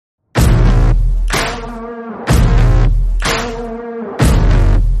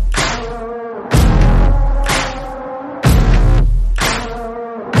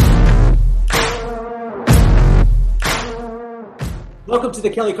Welcome to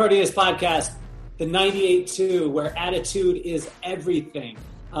the Kelly Cardenas podcast, the 98.2, where attitude is everything.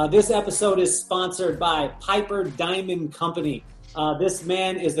 This episode is sponsored by Piper Diamond Company. This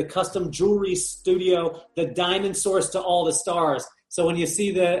man is the custom jewelry studio, the diamond source to all the stars. So when you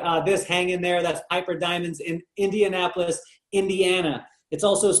see this hanging there, that's Piper Diamonds in Indianapolis, Indiana. It's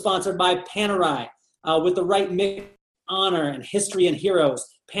also sponsored by Panerai. With the right mix of honor and history and heroes,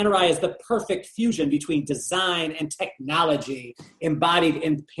 Panerai is the perfect fusion between design and technology embodied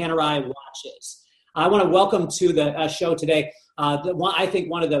in Panerai watches. I want to welcome to the show today, I think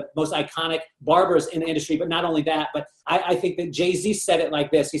one of the most iconic barbers in the industry, but not only that, but I think that Jay-Z said it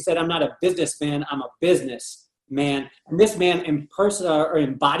like this. He said, "I'm not a businessman, I'm a businessman." And this man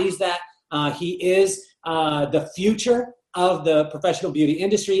embodies that. He is the future of the professional beauty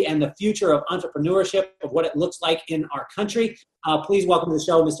industry and the future of entrepreneurship, of what it looks like in our country. Please welcome to the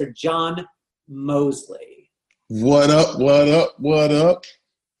show, Mr. John Mosley. What up, what up, what up?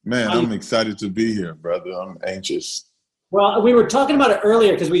 Man, I'm excited to be here, brother. I'm anxious. Well, we were talking about it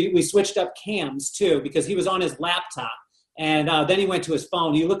earlier because we switched up cams too, because he was on his laptop and then he went to his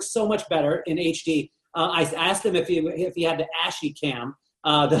phone. He looks so much better in HD. I asked him if he had the ashy cam,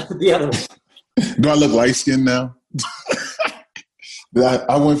 the other one. Do I look light-skinned now?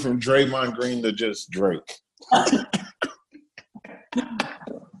 I went from Draymond Green to just Drake.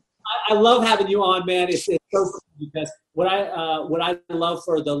 I love having you on, man. It's so cool because what I love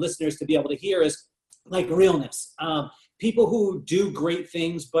for the listeners to be able to hear is like realness. People who do great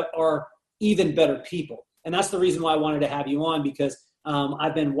things but are even better people. And that's the reason why I wanted to have you on, because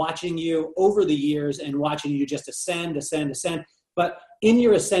I've been watching you over the years and watching you just ascend. But in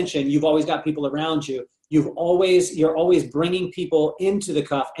your ascension, you've always got people around you. You're always bringing people into the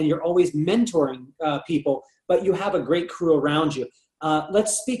cuff, and you're always mentoring people, but you have a great crew around you.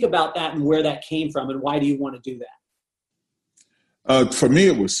 Let's speak about that and where that came from, and why do you want to do that? For me,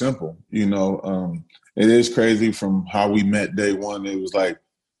 it was simple. It is crazy from how we met day one. It was like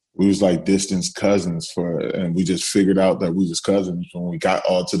we was like distant cousins and we just figured out that we was cousins when we got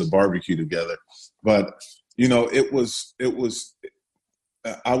all to the barbecue together. But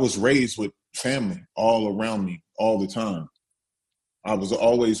I was raised with family all around me all the time. I was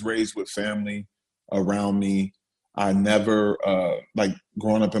always raised with family around me. I never,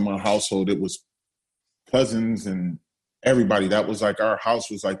 growing up in my household, it was cousins and everybody. That was like, our house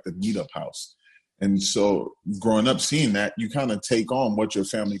was like the meetup house. And so growing up, seeing that, you kind of take on what your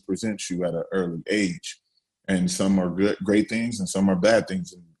family presents you at an early age. And some are great things and some are bad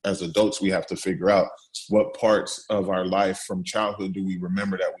things. And as adults, we have to figure out what parts of our life from childhood do we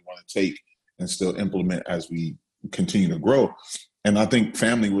remember that we want to take and still implement as we continue to grow. And I think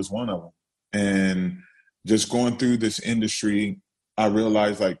family was one of them. And just going through this industry, I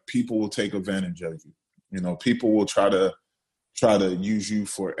realized like people will take advantage of you. People will try to use you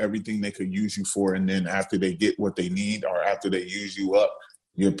for everything they could use you for. And then after they get what they need or after they use you up,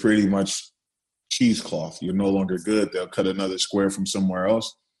 you're pretty much cheesecloth. You're no longer good. They'll cut another square from somewhere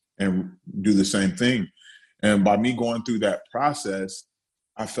else and do the same thing. And by me going through that process,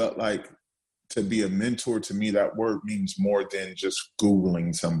 I felt like to be a mentor, to me, that word means more than just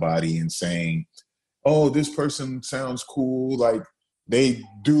Googling somebody and saying, oh, this person sounds cool. Like they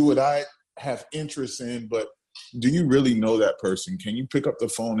do what I have interest in, but do you really know that person? Can you pick up the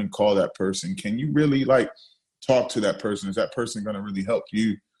phone and call that person? Can you really talk to that person? Is that person going to really help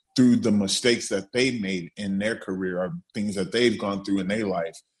you through the mistakes that they made in their career or things that they've gone through in their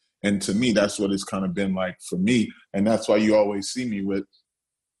life? And to me, that's what it's kind of been like for me. And that's why you always see me with,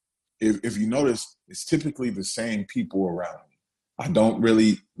 if you notice, it's typically the same people around me. I don't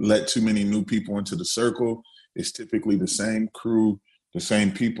really let too many new people into the circle. It's typically the same crew, the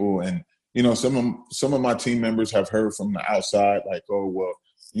same people. And, some of my team members have heard from the outside, like, oh, well,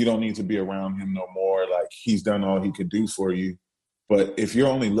 you don't need to be around him no more. Like, he's done all he could do for you. But if you're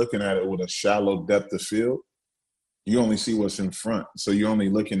only looking at it with a shallow depth of field, you only see what's in front. So you're only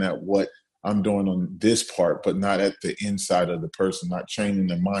looking at what I'm doing on this part, but not at the inside of the person, not changing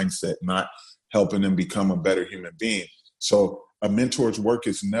their mindset, not helping them become a better human being. So a mentor's work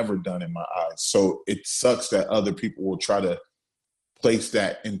is never done in my eyes. So it sucks that other people will try to place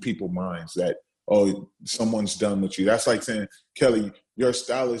that in people's minds that, oh, someone's done with you. That's like saying, Kelly, your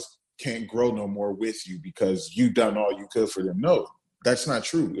stylist can't grow no more with you because you done all you could for them. No, that's not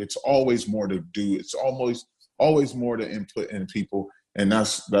true. It's always more to do. It's always more to input in people. And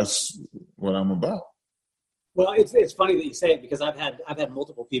that's what I'm about. Well, it's funny that you say it because I've had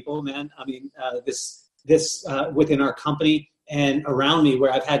multiple people, man. I mean, this within our company and around me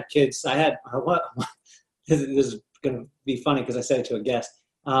where I've had kids. I had this is going to be funny because I said it to a guest.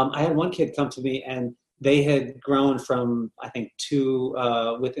 I had one kid come to me and they had grown from, I think,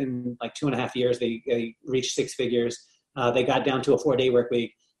 within like 2.5 years, they reached six figures. They got down to a 4-day work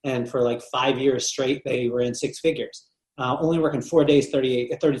week. And for like 5 years straight, they were in six figures, only working 4 days,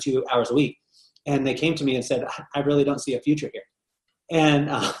 32 hours a week. And they came to me and said, I really don't see a future here. And,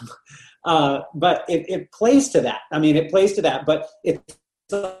 but it plays to that. I mean, it plays to that, but it's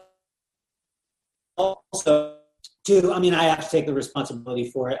also I mean, I have to take the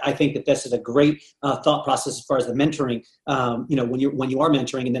responsibility for it. I think that this is a great thought process as far as the mentoring, when you are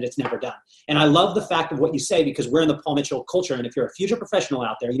mentoring, and then it's never done. And I love the fact of what you say, because we're in the Paul Mitchell culture. And if you're a future professional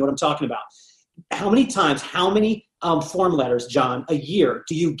out there, you know what I'm talking about. How many form letters, John, a year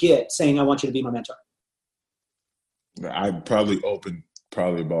do you get saying, I want you to be my mentor? I probably opened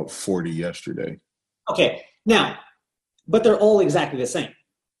about 40 yesterday. Okay. Now, but they're all exactly the same.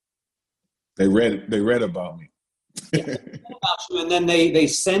 They read about me. Yeah, about you, and then they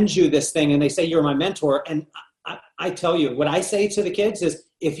send you this thing and they say, you're my mentor. And I tell you, what I say to the kids is,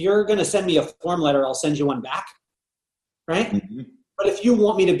 if you're going to send me a form letter, I'll send you one back. Right. Mm-hmm. But if you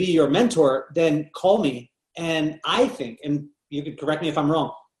want me to be your mentor, then call me. And I think, and you could correct me if I'm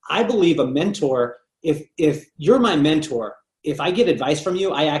wrong, I believe a mentor, if you're my mentor, if I get advice from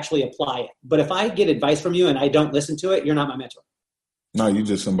you, I actually apply it. But if I get advice from you and I don't listen to it, you're not my mentor. No, you're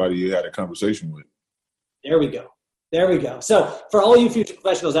just somebody you had a conversation with. There we go. So for all you future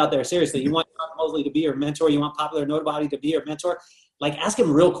professionals out there, seriously, you want John Mosley to be your mentor, you want Popular Nobody to be your mentor, like, ask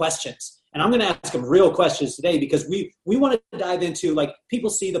him real questions. And I'm going to ask him real questions today, because we want to dive into, like, people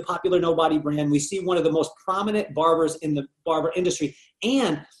see the Popular Nobody brand. We see one of the most prominent barbers in the barber industry.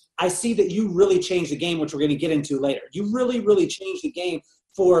 And I see that you really changed the game, which we're going to get into later. You really, really changed the game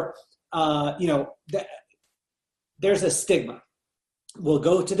for, there's a stigma. We'll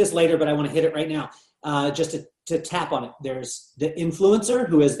go to this later, but I want to hit it right now. Just to tap on it. There's the influencer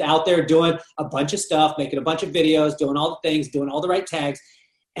who is out there doing a bunch of stuff, making a bunch of videos, doing all the things, doing all the right tags.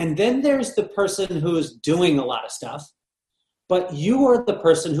 And then there's the person who is doing a lot of stuff. But you are the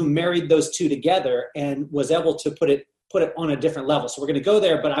person who married those two together and was able to put it on a different level. So we're going to go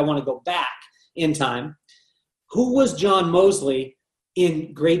there, but I want to go back in time. Who was John Mosley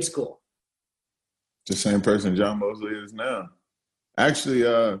in grade school? The same person John Mosley is now.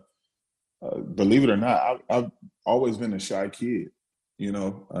 Actually, believe it or not, I've always been a shy kid.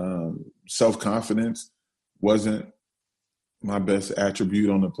 Self-confidence wasn't my best attribute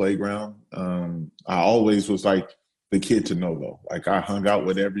on the playground. I always was like the kid to know, though. Like, I hung out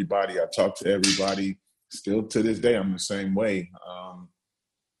with everybody. I talked to everybody. Still to this day, I'm the same way.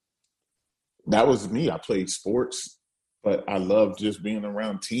 That was me. I played sports, but I loved just being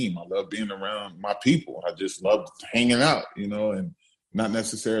around team. I loved being around my people. I just loved hanging out, and not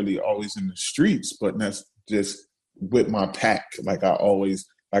necessarily always in the streets, but that's just with my pack. Like,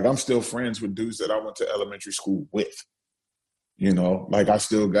 I'm still friends with dudes that I went to elementary school with. I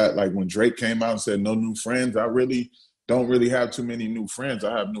still got, like, when Drake came out and said no new friends, I really don't really have too many new friends.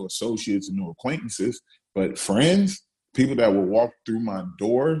 I have new associates and new acquaintances, but friends, people that will walk through my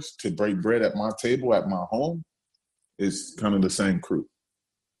doors to break bread at my table at my home, is kind of the same crew.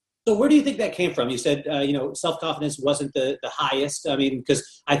 So where do you think that came from? You said, self-confidence wasn't the highest. I mean,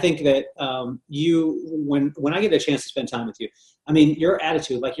 because I think that when I get a chance to spend time with you, I mean, your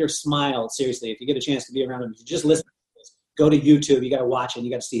attitude, like your smile, seriously, if you get a chance to be around him, if you just listen to this, go to YouTube, you got to watch it, you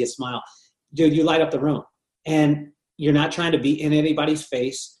got to see his smile. Dude, you light up the room. And you're not trying to be in anybody's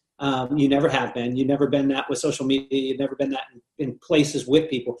face. You never have been. You've never been that with social media. You've never been that in places with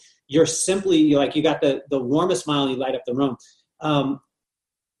people. You're got the warmest smile and you light up the room.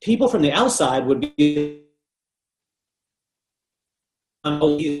 People from the outside would be,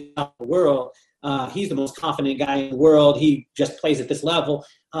 he's out the world. He's the most confident guy in the world. He just plays at this level.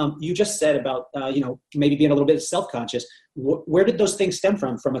 You just said about, maybe being a little bit self-conscious. Where did those things stem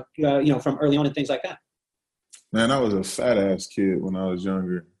from from early on and things like that? Man, I was a fat ass kid when I was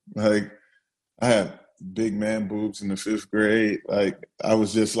younger. Like, I had big man boobs in the 5th grade. Like, I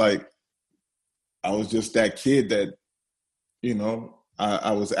was just that kid that,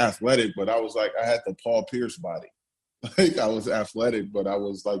 I was athletic, but I was like, I had the Paul Pierce body. Like, I was athletic, but I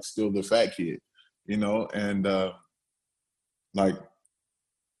was like still the fat kid, and like,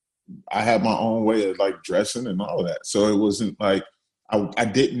 I had my own way of like dressing and all of that. So it wasn't like I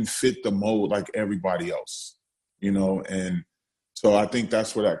didn't fit the mold like everybody else, and so I think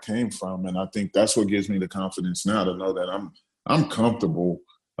that's where that came from. And I think that's what gives me the confidence now to know that I'm comfortable.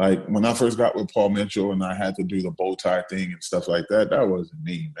 Like, when I first got with Paul Mitchell and I had to do the bow tie thing and stuff like that, that wasn't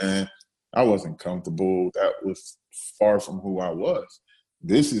me, man. I wasn't comfortable. That was far from who I was.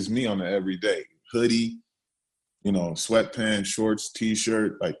 This is me on the everyday. Hoodie, sweatpants, shorts,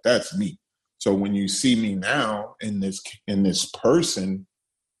 T-shirt, like, that's me. So when you see me now in this person,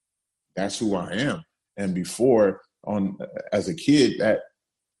 that's who I am. And before, as a kid, that,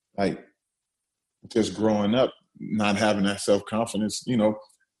 like, just growing up, not having that self-confidence,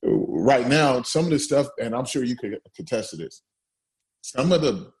 right now, some of the stuff, and I'm sure you could attest to this, some of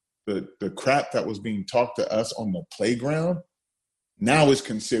the crap that was being taught to us on the playground now is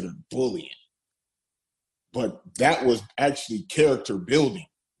considered bullying. But that was actually character building.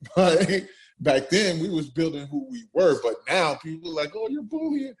 Right? Back then, we was building who we were, but now people are like, oh, you're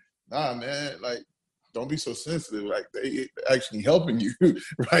bullying. Nah, man, like, don't be so sensitive. Like, they actually helping you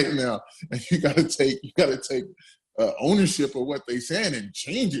right now. And you gotta take ownership of what they saying and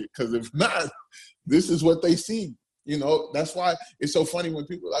change it. Because if not, this is what they see. That's why it's so funny when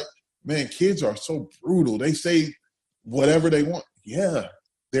people are like, man, kids are so brutal. They say whatever they want. Yeah,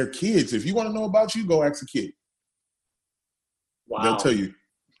 they're kids. If you want to know about you, go ask a kid. Wow. They'll tell you.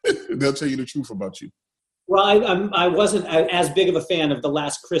 They'll tell you the truth about you. Well, I wasn't as big of a fan of the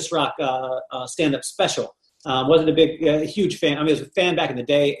last Chris Rock stand-up special. Wasn't a huge fan. I mean, I was a fan back in the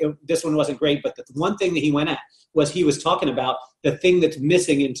day. This one wasn't great, but the one thing that he went at was he was talking about the thing that's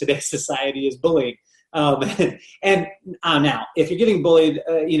missing in today's society is bullying. And now, if you're getting bullied,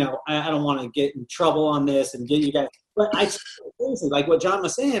 I don't want to get in trouble on this and get you guys. But like what John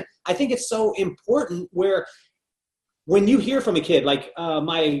was saying, I think it's so important where when you hear from a kid, like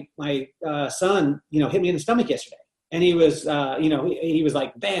my son, hit me in the stomach yesterday. And he was, he was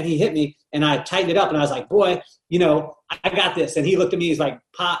like, bam, he hit me. And I tightened it up and I was like, boy, I got this. And he looked at me, he's like,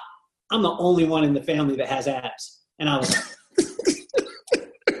 Pop, I'm the only one in the family that has abs. And I was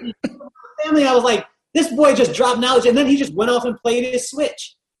family, I was like, this boy just dropped knowledge. And then he just went off and played his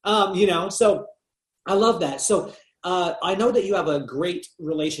Switch, so I love that. So I know that you have a great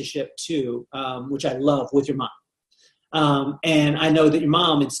relationship too, which I love, with your mom. And I know that your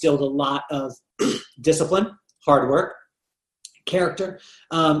mom instilled a lot of discipline, hard work, character.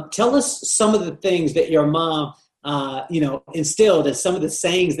 Tell us some of the things that your mom, instilled, and some of the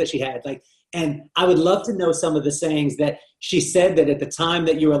sayings that she had. And I would love to know some of the sayings that she said that at the time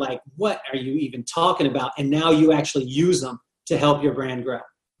that you were like, what are you even talking about? And now you actually use them to help your brand grow.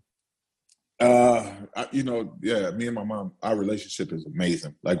 Me and my mom, our relationship is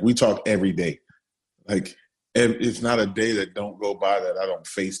amazing. Like, we talk every day. Like, it's not a day that don't go by that I don't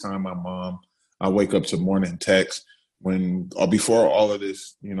FaceTime my mom. I wake up to morning text before all of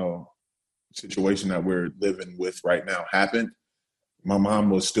this, situation that we're living with right now happened. My mom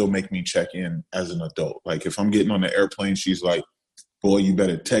will still make me check in as an adult. Like, if I'm getting on the airplane, she's like, boy, you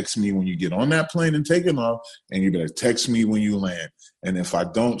better text me when you get on that plane and taking off, and you better text me when you land. And if I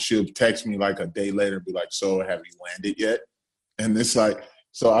don't, she'll text me like a day later and be like, so have you landed yet? And it's like,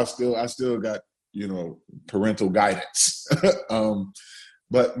 so I still got, parental guidance.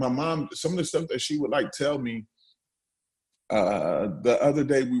 But my mom, some of the stuff that she would tell me, the other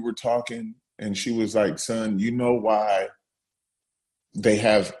day we were talking and she was like, son, you know why they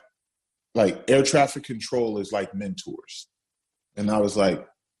have air traffic control is like mentors. And I was like,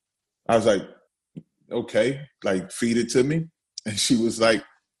 okay, feed it to me. And she was like,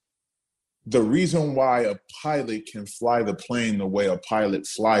 the reason why a pilot can fly the plane the way a pilot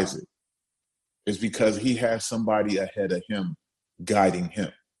flies it is because he has somebody ahead of him guiding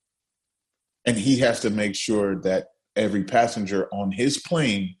him. And he has to make sure that every passenger on his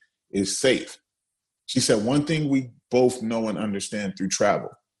plane is safe. She said, one thing we both know and understand through travel,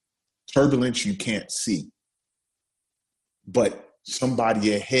 turbulence you can't see. But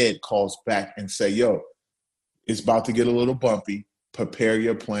somebody ahead calls back and say, yo, it's about to get a little bumpy. Prepare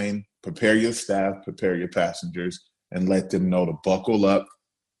your plane, prepare your staff, prepare your passengers, and let them know to buckle up.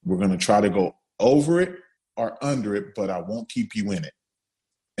 We're going to try to go over it or under it, but I won't keep you in it.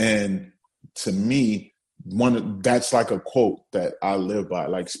 And to me, that's like a quote that I live by,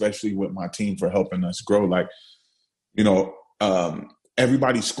 especially with my team for helping us grow.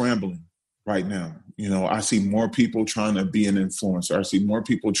 Everybody's scrambling right now. I see more people trying to be an influencer. I see more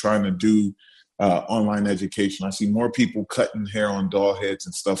people trying to do online education. I see more people cutting hair on doll heads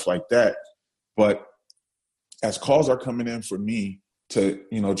and stuff like that. But as calls are coming in for me to,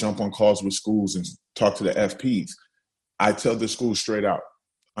 jump on calls with schools and talk to the FPs, I tell the school straight out,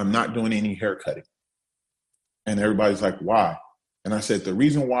 I'm not doing any haircutting. And everybody's like, why? And I said, the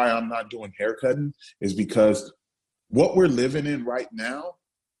reason why I'm not doing haircutting is because what we're living in right now,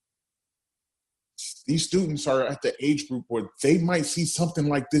 these students are at the age group where they might see something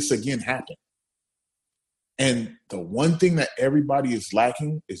like this again happen. And the one thing that everybody is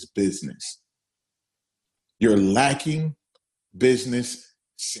lacking is business. You're lacking business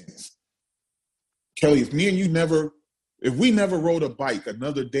sense. Kelly, if we never rode a bike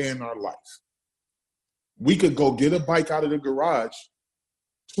another day in our life, We could go get a bike out of the garage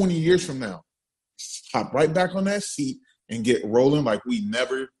 20 years from now, hop right back on that seat and get rolling like we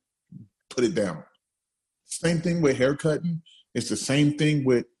never put it down. Same thing with haircutting. It's the same thing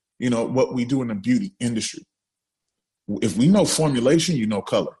with, what we do in the beauty industry. If we know formulation, you know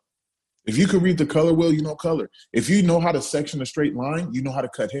color. If you can read the color wheel, you know color. If you know how to section a straight line, you know how to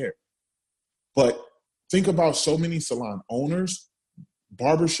cut hair. But think about so many salon owners,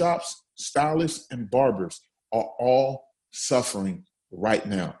 barbershops, stylists, and barbers are all suffering right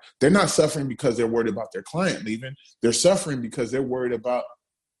now. They're not suffering because they're worried about their client leaving. They're suffering because they're worried about,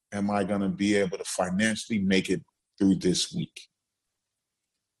 am I going to be able to financially make it through this week?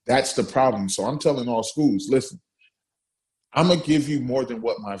 That's the problem. So I'm telling all schools, listen, I'm going to give you more than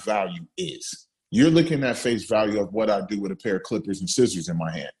what my value is. You're looking at face value of what I do with a pair of clippers and scissors in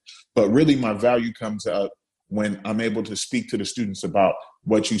my hand. But really my value comes out when I'm able to speak to the students about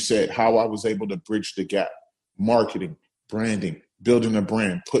what you said, how I was able to bridge the gap, marketing, branding, building a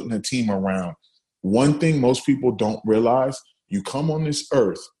brand, putting a team around. One thing most people don't realize, you come on this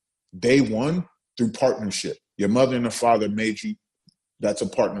earth day one through partnership. Your mother and the father made you. That's a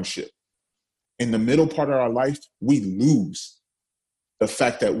partnership. In the middle part of our life, we lose the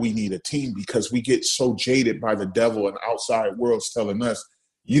fact that we need a team because we get so jaded by the devil and outside worlds telling us,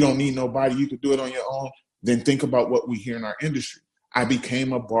 you don't need nobody, you can do it on your own. Then think about what we hear in our industry. I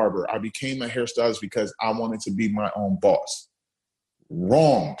became a barber. I became a hairstylist because I wanted to be my own boss.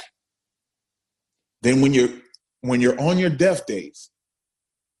 Wrong. Then when you're on your death days,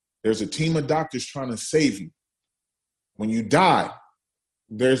 there's a team of doctors trying to save you. When you die,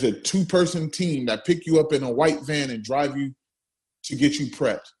 there's a 2-person team that pick you up in a white van and drive you to get you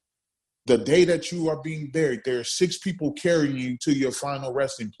prepped. The day that you are being buried, there are 6 people carrying you to your final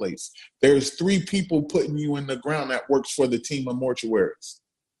resting place. There's 3 people putting you in the ground that works for the team of mortuaries.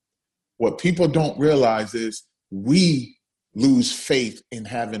 What people don't realize is we lose faith in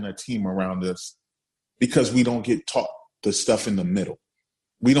having a team around us because we don't get taught the stuff in the middle.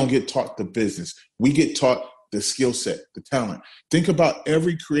 We don't get taught the business. We get taught the skill set, the talent. Think about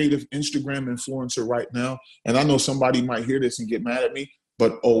every creative Instagram influencer right now. And I know somebody might hear this and get mad at me,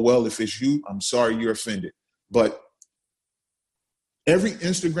 but oh, well, if it's you, I'm sorry you're offended. But every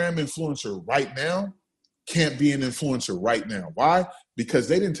Instagram influencer right now can't be an influencer right now. Why? Because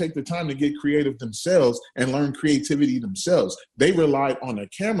they didn't take the time to get creative themselves and learn creativity themselves. They relied on a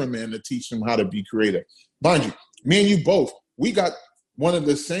cameraman to teach them how to be creative. Mind you, me and you both, we got one of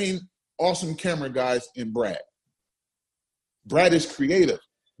the same awesome camera guys in Brad. Brad is creative,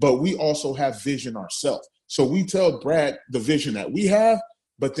 but we also have vision ourselves. So we tell Brad the vision that we have,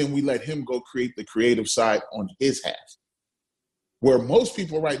 but then we let him go create the creative side on his half. Where most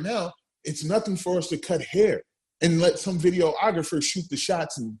people right now, it's nothing for us to cut hair and let some videographer shoot the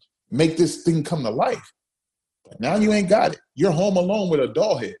shots and make this thing come to life. But now you ain't got it. You're home alone with a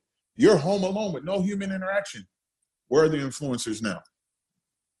doll head. You're home alone with no human interaction. Where are the influencers now?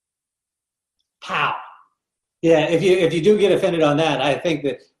 How? Yeah, if you do get offended on that, I think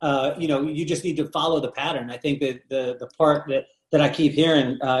that you just need to follow the pattern. I think that the part that I keep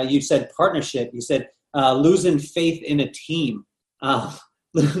hearing, you said partnership. You said losing faith in a team.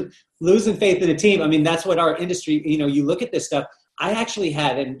 Losing faith in a team. I mean, that's what our industry. You look at this stuff. I actually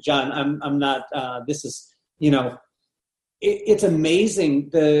had, and John, I'm not. This is it's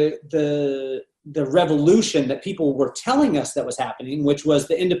amazing the revolution that people were telling us that was happening, which was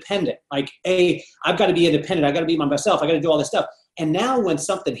the independent. Like, I've got to be independent. I got to be myself. I got to do all this stuff. And now when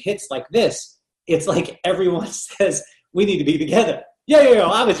something hits like this, it's like everyone says, we need to be together. Yeah.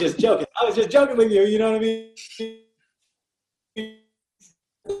 I was just joking. I was just joking with you. You know what I mean?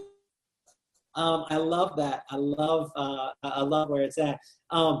 I love that. I love where it's at.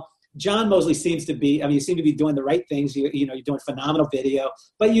 John Mosley seems to be, you seem to be doing the right things. You're doing phenomenal video,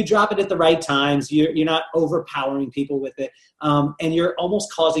 but you drop it at the right times. You're not overpowering people with it. And you're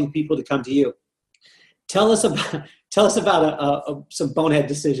almost causing people to come to you. Tell us about some bonehead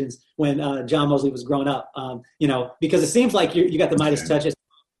decisions when John Mosley was growing up. Because it seems like you got the Midas touches.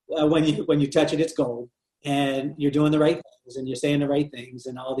 When you touch it, it's gold, and you're doing the right things, and you're saying the right things,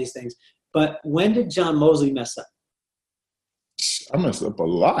 and all these things. But when did John Mosley mess up? I messed up a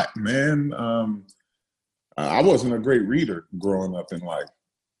lot, man. I wasn't a great reader growing up in life.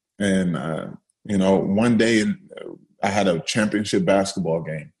 And, one day I had a championship basketball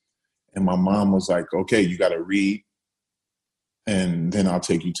game. And my mom was like, okay, you got to read. And then I'll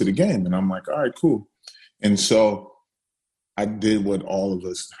take you to the game. And I'm like, all right, cool. And so I did what all of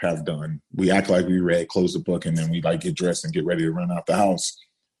us have done. We act like we read, close the book, and then we get dressed and get ready to run out the house.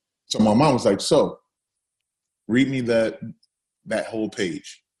 So my mom was like, so read me that whole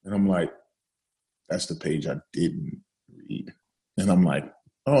page. And I'm like, That's the page I didn't read. And I'm like,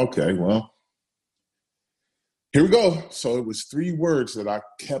 oh, okay, well, here we go. So it was 3 words that I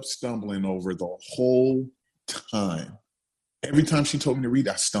kept stumbling over the whole time. Every time she told me to read,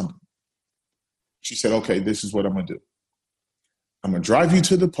 I stumbled. She said, okay, this is what I'm going to do. I'm going to drive you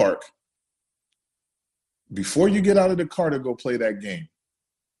to the park. Before you get out of the car to go play that game,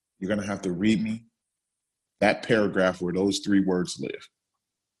 you're going to have to read me that paragraph where those 3 words live.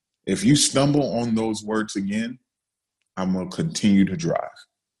 If you stumble on those words again, I'm going to continue to drive.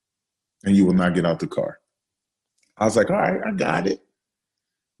 And you will not get out the car. I was like, all right, I got it.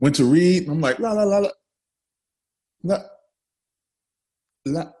 Went to read, and I'm like, la, la, la, la, la,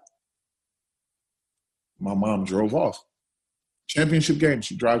 la. My mom drove off. Championship game,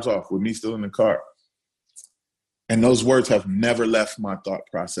 she drives off with me still in the car. And those words have never left my thought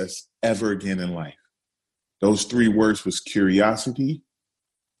process ever again in life. Those 3 words was curiosity,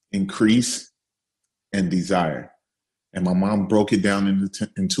 increase, and desire. And my mom broke it down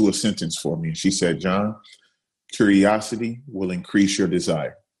into a sentence for me. And she said, John, curiosity will increase your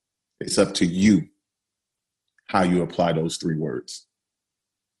desire. It's up to you how you apply those 3 words.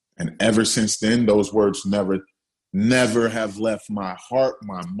 And ever since then, those words never have left my heart,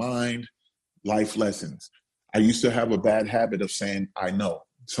 my mind. Life lessons. I used to have a bad habit of saying, I know.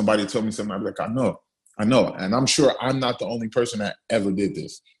 Somebody told me something, I'd be like, I know. And I'm sure I'm not the only person that ever did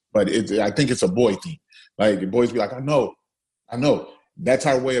this. But I think it's a boy thing. Like, the boys be like, I know. That's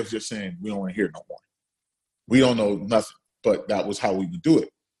our way of just saying, we don't want to hear no more. We don't know nothing. But that was how we would do it.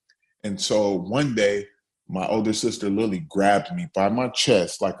 And so one day, my older sister, Lily, grabbed me by my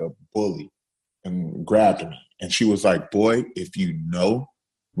chest like a bully and grabbed me. And she was like, boy, if you know,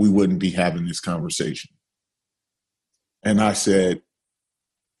 we wouldn't be having this conversation. And I said,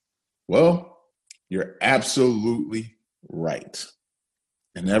 well, you're absolutely right.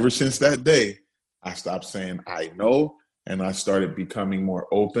 And ever since that day, I stopped saying, I know, and I started becoming more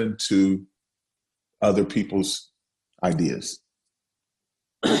open to other people's ideas.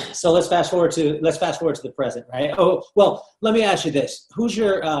 So let's fast forward to the present, right? Oh, well, let me ask you this: who's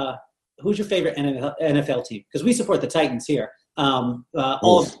your favorite NFL team? Because we support the Titans here. All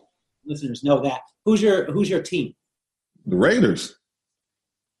of listeners know that. Who's your team? The Raiders.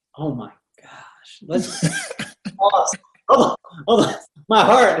 Oh my gosh! Let's hold on. My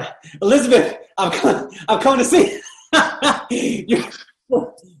heart, Elizabeth. I'm coming to see.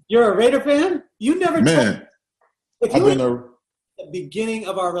 You're a Raider fan? You never. Man, if you were at the beginning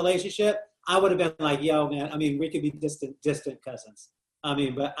of our relationship, I would have been like, "Yo, man. I mean, we could be distant cousins. I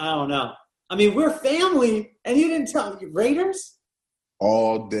mean, but I don't know. I mean, we're family, and you didn't tell me Raiders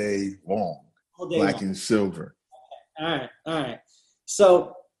all day long, black long. And silver. Okay. All right.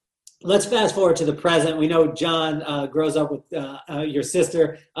 So let's fast forward to the present. We know John grows up with your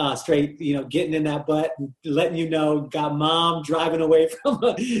sister, straight, getting in that butt, and letting you know, got mom driving away from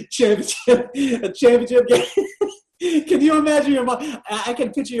a championship game. Can you imagine your mom? I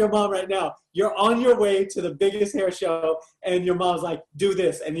can picture your mom right now. You're on your way to the biggest hair show, and your mom's like, do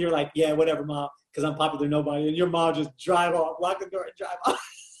this. And you're like, yeah, whatever, mom, because I'm popular nobody. And your mom just drive off, lock the door, and drive off.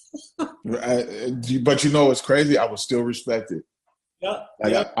 But it's crazy. I was still respected. Yeah.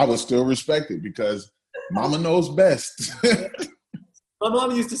 I was still respected because mama knows best. My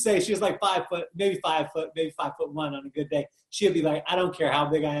mom used to say, she was like 5 foot, maybe 5'1" on a good day. She would be like, I don't care how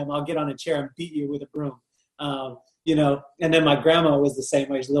big I am. I'll get on a chair and beat you with a broom. And then my grandma was the same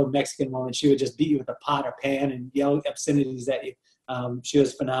way. She's a little Mexican woman. She would just beat you with a pot or pan and yell obscenities at you. She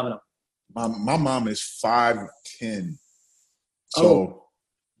was phenomenal. My mom is 5'10". So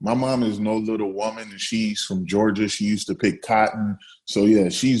my mom is no little woman, and she's from Georgia. She used to pick cotton. So, yeah,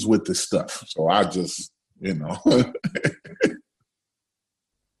 she's with the stuff. So I just, I ain't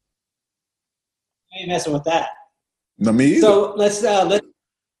messing with that. No, me either. So let's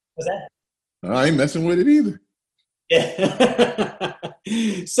what's that? I ain't messing with it either. Yeah.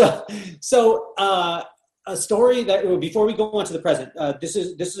 So a story that, before we go on to the present, this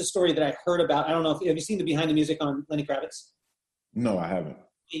is a story that I heard about. I don't know have you seen the Behind the Music on Lenny Kravitz? No, I haven't.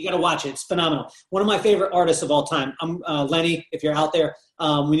 You got to watch it. It's phenomenal. One of my favorite artists of all time. Lenny, if you're out there,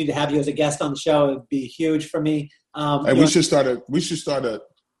 we need to have you as a guest on the show. It'd be huge for me. Hey, we should start a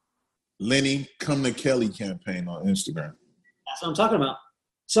Lenny Come to Kelly campaign on Instagram. That's what I'm talking about.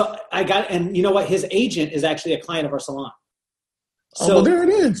 So and you know what? His agent is actually a client of our salon. So well, there it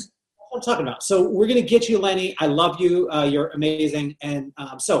is. That's what I'm talking about. So we're going to get you, Lenny. I love you. You're amazing. And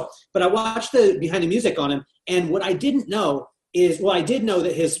but I watched the Behind the Music on him. And what I didn't know is, I did know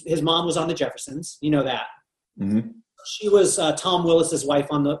that his mom was on the Jeffersons. You know that. Mm-hmm. She was Tom Willis's wife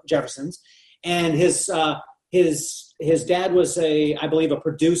on the Jeffersons. And his his dad was I believe, a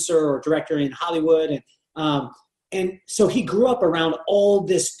producer or director in Hollywood, and so he grew up around all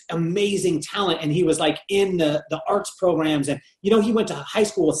this amazing talent, and he was like in the arts programs, and he went to high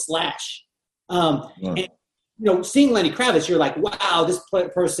school with Slash, and seeing Lenny Kravitz, you're like, wow, this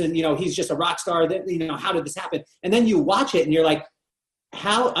person, he's just a rock star. That how did this happen? And then you watch it, and you're like,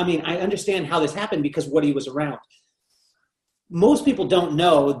 how? I mean, I understand how this happened because what he was around. Most people don't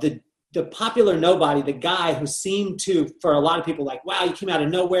know the popular nobody, the guy who seemed to, for a lot of people, like, wow, you came out of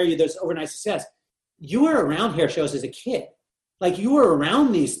nowhere, there's overnight success. You were around hair shows as a kid. Like, you were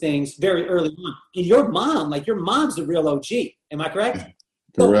around these things very early on. And your mom's the real OG. Am I correct?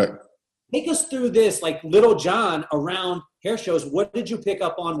 Correct. So, take us through this, like Little John around hair shows. What did you pick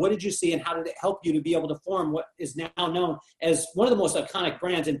up on? What did you see? And how did it help you to be able to form what is now known as one of the most iconic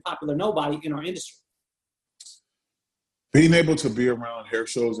brands in popular nobody in our industry? Being able to be around hair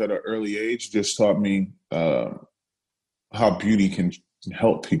shows at an early age just taught me how beauty can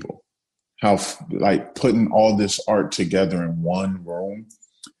help people. How, like, putting all this art together in one room.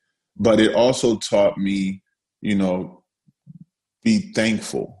 But it also taught me, be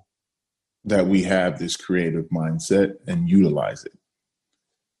thankful that we have this creative mindset and utilize it.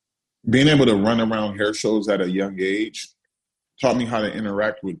 Being able to run around hair shows at a young age taught me how to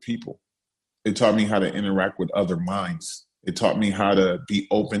interact with people. It taught me how to interact with other minds. It taught me how to be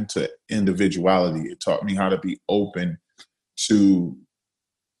open to individuality. It taught me how to be open to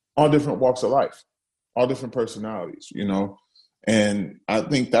all different walks of life, all different personalities, And I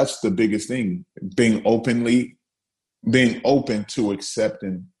think that's the biggest thing, being open to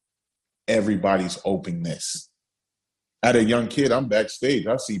accepting everybody's openness. At a young kid, I'm backstage.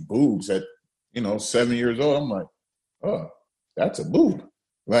 I see boobs at, 7 years old. I'm like, oh, that's a boob.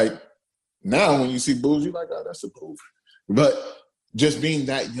 Like, now when you see boobs, you're like, oh, that's a boob. But just being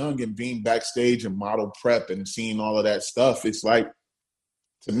that young and being backstage and model prep and seeing all of that stuff, it's like,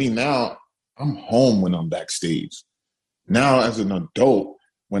 to me now, I'm home when I'm backstage. Now, as an adult,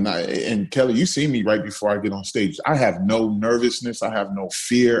 and Kelly, you see me right before I get on stage, I have no nervousness. I have no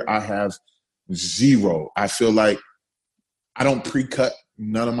fear. I have zero. I feel like I don't pre-cut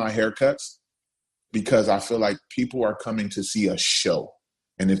none of my haircuts because I feel like people are coming to see a show.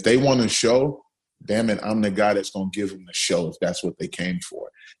 And if they want a show, damn it, I'm the guy that's going to give them the show if that's what they came for.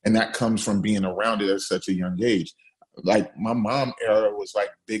 And that comes from being around it at such a young age. Like, my mom era was like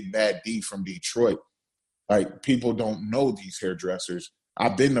Big Bad D from Detroit. Like, people don't know these hairdressers.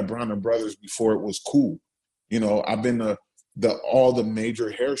 I've been to Brown and Brothers before it was cool. I've been to all the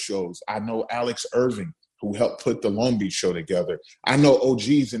major hair shows. I know Alex Irving, who helped put the Long Beach show together. I know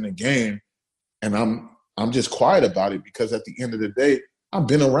OGs in the game, and I'm just quiet about it because at the end of the day, I've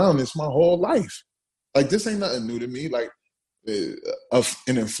been around this my whole life. Like, this ain't nothing new to me. Like, an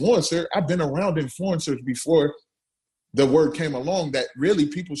influencer, I've been around influencers before the word came along that really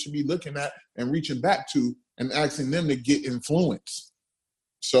people should be looking at and reaching back to and asking them to get influence.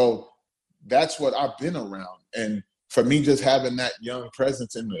 So that's what I've been around. And for me, just having that young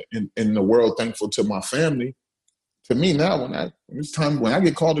presence in the world, thankful to my family, to me now, when I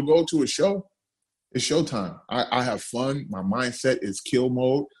get called to go to a show, it's showtime. I have fun. My mindset is kill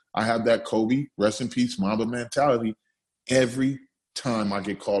mode. I have that Kobe, rest in peace, Mamba mentality every time I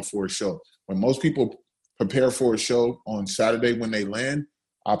get called for a show. When most people prepare for a show on Saturday when they land,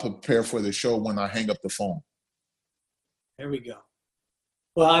 I prepare for the show when I hang up the phone. There we go.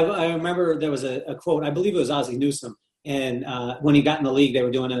 Well, I remember there was a quote, I believe it was Ozzie Newsome, and when he got in the league, they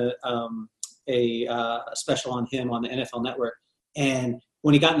were doing a special on him on the NFL Network. And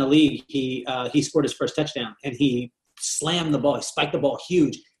when he got in the league, he scored his first touchdown, and he slammed the ball. He spiked the ball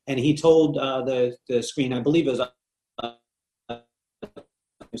huge, and he told the screen, I believe it was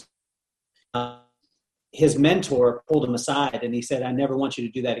his mentor pulled him aside, and he said, I never want you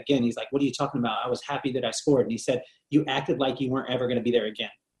to do that again. He's like, what are you talking about? I was happy that I scored. And he said, you acted like you weren't ever going to be there again.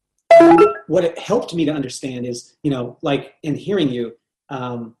 What it helped me to understand is, like, in hearing you,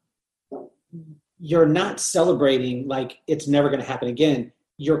 you're not celebrating like it's never going to happen again.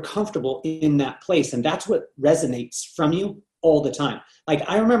 You're comfortable in that place. And that's what resonates from you all the time. Like,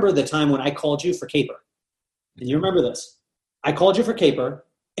 I remember the time when I called you for Caper. And you remember this. I called you for Caper,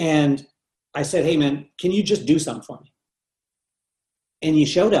 and I said, hey, man, can you just do something for me? And you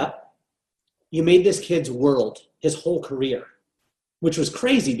showed up. You made this kid's world, his whole career, which was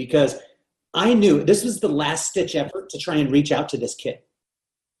crazy because I knew this was the last-ditch effort to try and reach out to this kid.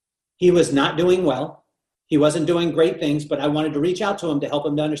 He was not doing well. He wasn't doing great things, but I wanted to reach out to him to help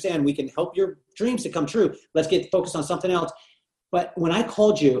him to understand we can help your dreams to come true. Let's get focused on something else. But when I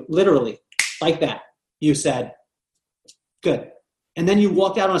called you, literally, like that, you said, good. And then you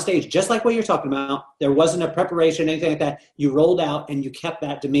walked out on stage, just like what you're talking about. There wasn't a preparation, anything like that. You rolled out and you kept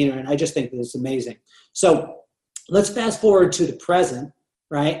that demeanor. And I just think that it's amazing. So let's fast forward to the present,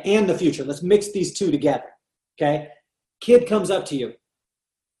 right? And the future. Let's mix these two together. Okay. Kid comes up to you.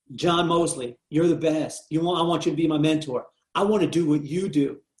 John Mosley, you're the best. I want you to be my mentor. I want to do what you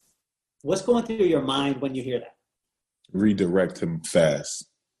do. What's going through your mind when you hear that? Redirect him fast.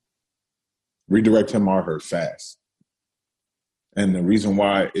 Redirect him or her fast. And the reason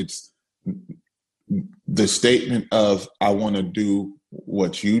why it's the statement of I want to do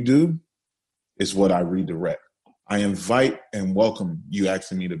what you do is what I redirect. I invite and welcome you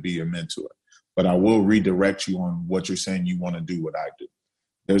asking me to be your mentor, but I will redirect you on what you're saying you want to do what I do.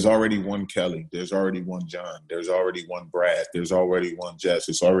 There's already one Kelly. There's already one John. There's already one Brad. There's already one Jess.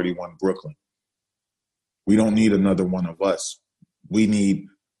 There's already one Brooklyn. We don't need another one of us. We need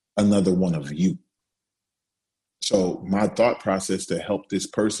another one of you. So my thought process to help this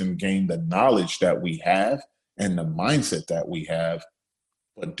person gain the knowledge that we have and the mindset that we have,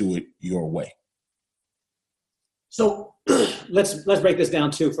 but do it your way. So let's break this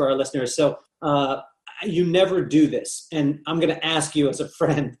down too for our listeners. So you never do this, and I'm going to ask you as a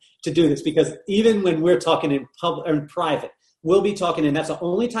friend to do this, because even when we're talking in public or in private, we'll be talking, and that's the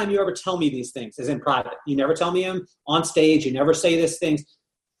only time you ever tell me these things is in private. You never tell me them on stage. You never say these things.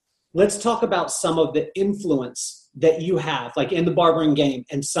 Let's talk about some of the influence that you have, like in the barbering game,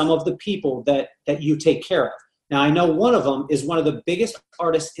 and some of the people that you take care of. Now, I know one of them is one of the biggest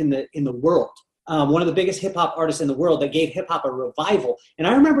artists in the world, one of the biggest hip-hop artists in the world that gave hip-hop a revival. And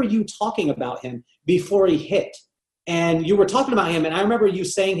I remember you talking about him before he hit. And you were talking about him, and I remember you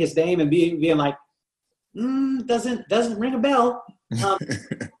saying his name and being like, doesn't ring a bell.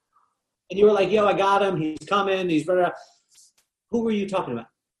 And you were like, yo, I got him. He's coming. He's blah, blah. Who were you talking about?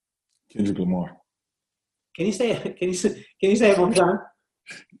 Kendrick Lamar. Can you say it one more time?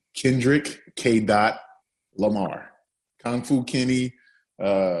 Kendrick K. Lamar. Kung Fu Kenny,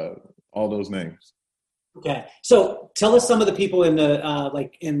 all those names. Okay. So tell us some of the people in the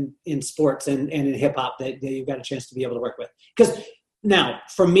like in sports and in hip hop that you've got a chance to be able to work with. Because now,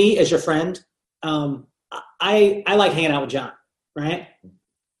 for me as your friend, I like hanging out with John, right?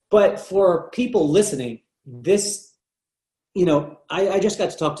 But for people listening, this, I just got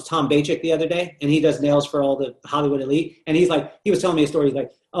to talk to Tom Bachik the other day, and he does nails for all the Hollywood elite. And he was telling me a story. He's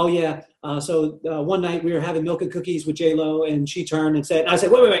like, oh yeah. So one night we were having milk and cookies with J-Lo, and she turned and said, and I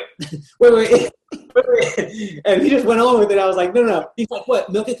said, wait. And he just went on with it. I was like, no. He's like, what,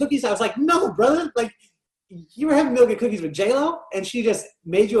 milk and cookies? I was like, no, brother. Like, you were having milk and cookies with J-Lo, and she just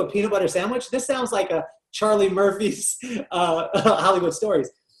made you a peanut butter sandwich? This sounds like a Charlie Murphy's Hollywood Stories.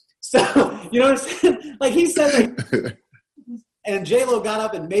 So, you know what I'm saying? Like, he said, like, and J-Lo got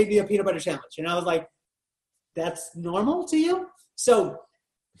up and made me a peanut butter sandwich. And I was like, that's normal to you? So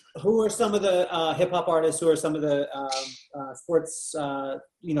who are some of the hip-hop artists? Who are some of the sports,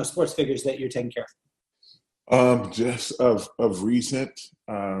 sports figures that you're taking care of? Just of recent,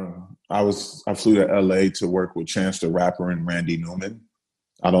 I flew to LA to work with Chance the Rapper and Randy Newman.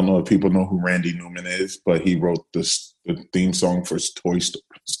 I don't know if people know who Randy Newman is, but he wrote the theme song for Toy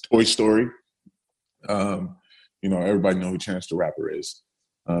Story. Everybody know who Chance the Rapper is.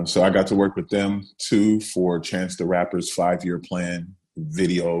 So I got to work with them too for Chance the Rapper's 5-year plan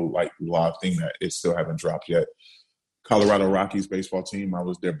video, like live thing that it still haven't dropped yet. Colorado Rockies baseball team, I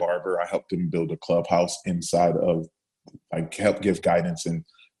was their barber. I helped them build a clubhouse inside of, help give guidance in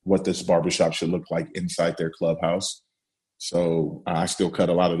what this barbershop should look like inside their clubhouse. So I still cut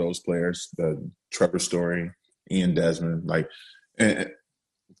a lot of those players, the Trevor Story, Ian Desmond, and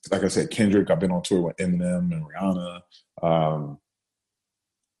like I said, Kendrick, I've been on tour with Eminem and Rihanna.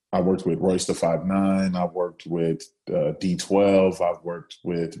 I worked with Royce the 5'9". I've worked with D12. I've worked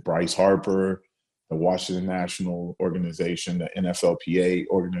with Bryce Harper, the Washington National Organization, the NFLPA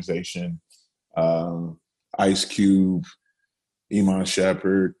organization, Ice Cube, Iman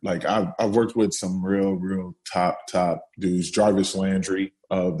Shepherd. I've worked with some real top dudes. Jarvis Landry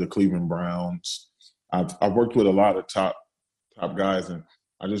of the Cleveland Browns. I've worked with a lot of top guys, and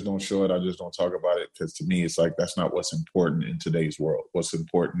I just don't show it. I just don't talk about it, because to me, it's like that's not what's important in today's world. What's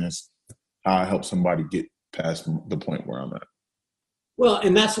important is how I help somebody get past the point where I'm at. Well,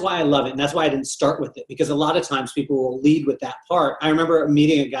 and that's why I love it. And that's why I didn't start with it, because a lot of times people will lead with that part. I remember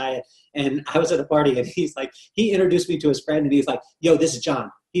meeting a guy, and I was at a party, and he introduced me to his friend, and he's like, yo, this is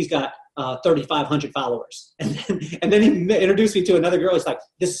John. He's got 3,500 followers. And then he introduced me to another girl. He's like,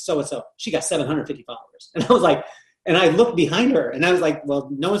 this is so-and-so. She got 750 followers. And I was like, and I looked behind her, and I was like, well,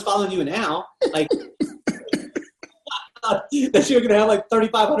 no one's following you now. Like, that you're going to have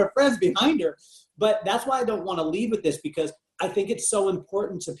 3,500 friends behind her. But that's why I don't want to lead with this, because I think it's so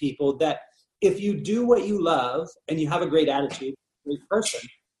important to people that if you do what you love and you have a great attitude, great person,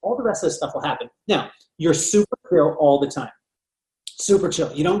 all the rest of this stuff will happen. Now, you're super chill all the time. Super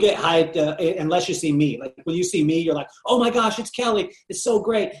chill. You don't get hyped unless you see me. Like when you see me, you're like, oh my gosh, it's Kelly. It's so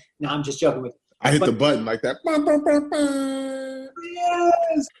great. No, I'm just joking with you. I hit the button like that.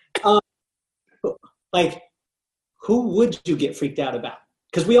 Yes. Like, who would you get freaked out about?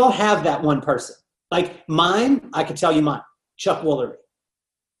 Because we all have that one person. Like mine, I could tell you mine. Chuck Woolery.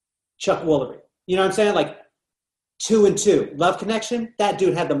 Chuck Woolery. You know what I'm saying? Like 2 and 2. Love Connection. That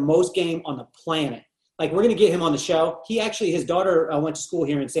dude had the most game on the planet. Like, we're going to get him on the show. He actually, his daughter went to school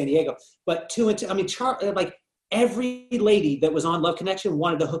here in San Diego. But 2 and 2, I mean, like every lady that was on Love Connection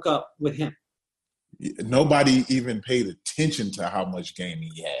wanted to hook up with him. Nobody even paid attention to how much game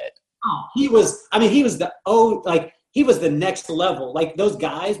he had. Oh, he was the next level. Like, those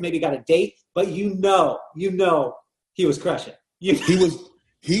guys maybe got a date, but you know, he was crushing. He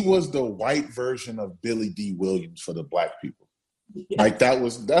was the white version of Billy D. Williams for the black people. Yeah. Like that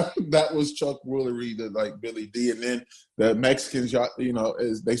was Chuck Woolery, like Billy D. And then the Mexicans,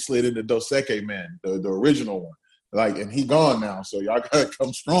 they slid into Dos Equis Man, the original one. Like, and he gone now, so y'all gotta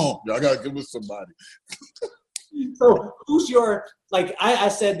come strong. Y'all gotta give us somebody. So who's your, like, I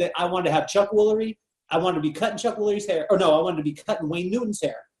said that I wanted to have Chuck Woolery. I wanted to be cutting Chuck Woolery's hair. Or no, I wanted to be cutting Wayne Newton's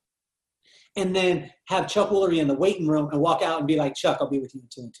hair. And then have Chuck Woolery in the waiting room and walk out and be like, Chuck, I'll be with you in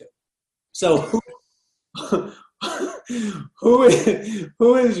 2 and 2. So who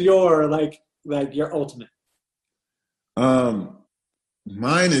is your like your ultimate?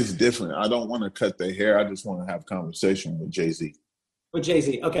 Mine is different. I don't want to cut their hair. I just want to have conversation with Jay-Z. With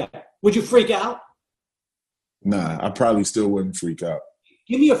Jay-Z, okay. Would you freak out? Nah, I probably still wouldn't freak out.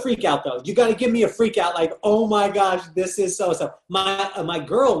 Give me a freak out, though. You got to give me a freak out like, oh, my gosh, this is so-so. My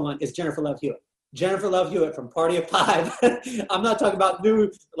girl one is Jennifer Love Hewitt. Jennifer Love Hewitt from Party of Five. I'm not talking about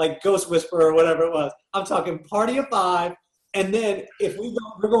new, like, Ghost Whisperer or whatever it was. I'm talking Party of Five. And then if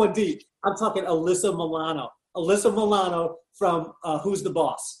we're going deep, I'm talking Alyssa Milano. Alyssa Milano from Who's the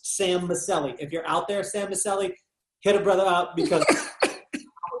Boss? Sam Maselli. If you're out there, Sam Maselli, hit a brother up because we'll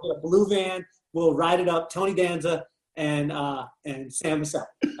get a blue van. We'll ride it up. Tony Danza and Sam Maselli.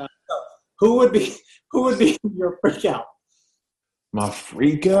 So who would be your freak out? My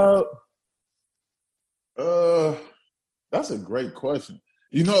freak out? That's a great question.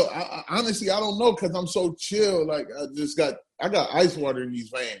 I honestly, I don't know because I'm so chill. Like, I got ice water in these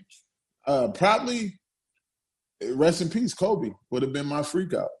veins. Probably, rest in peace, Kobe would have been my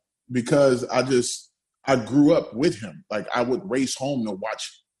freak out because I grew up with him. Like, I would race home to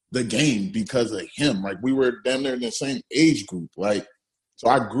watch the game because of him. Like, we were damn near in the same age group. Like, so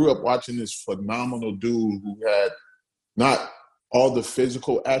I grew up watching this phenomenal dude who had not all the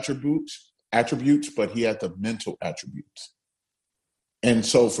physical attributes, but he had the mental attributes. And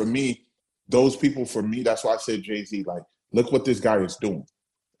so for me, those people, that's why I said Jay-Z, like, look what this guy is doing.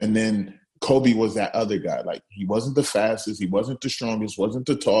 And then Kobe was that other guy. Like, he wasn't the fastest, he wasn't the strongest, wasn't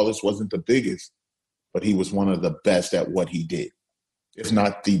the tallest, wasn't the biggest, but he was one of the best at what he did, if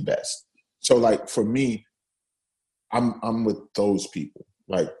not the best. So, like, for me, I'm with those people.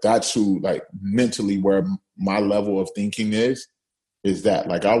 Like, that's who, like, mentally where my level of thinking is that,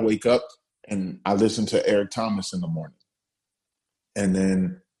 like, I wake up and I listen to Eric Thomas in the morning. And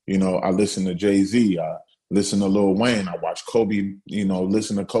then, I listen to Jay-Z. I listen to Lil Wayne. I watch Kobe,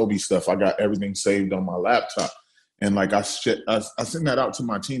 listen to Kobe stuff. I got everything saved on my laptop. And, like, I send that out to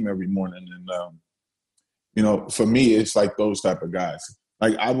my team every morning. And, for me, it's like those type of guys.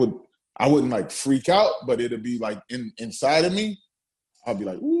 Like, I wouldn't, like, freak out, but it'd be, like, inside of me, I'll be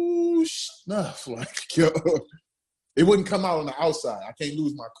like, ooh, snuff. Like, yo, it wouldn't come out on the outside. I can't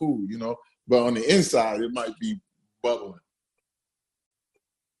lose my cool, But on the inside, it might be bubbling.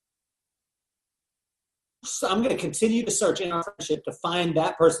 So I'm going to continue to search in our friendship to find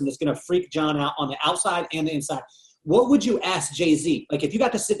that person that's going to freak John out on the outside and the inside. What would you ask Jay-Z? Like, if you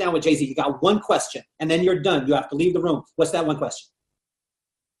got to sit down with Jay-Z, you got one question, and then you're done. You have to leave the room. What's that one question?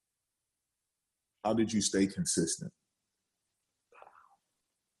 How did you stay consistent?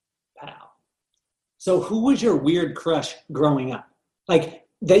 Pow. So who was your weird crush growing up? Like,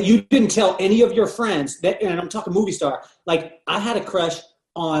 that you didn't tell any of your friends, and I'm talking movie star. Like, I had a crush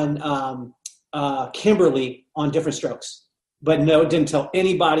on Kimberly on Different Strokes, but no, didn't tell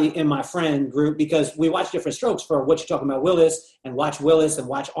anybody in my friend group because we watched Different Strokes for What You Talking About Willis and watch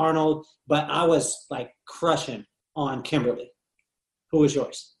Arnold, but I was like crushing on Kimberly. Who was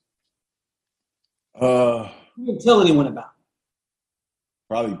yours? You didn't tell anyone about.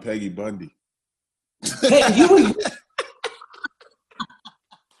 Probably Peggy Bundy. Hey,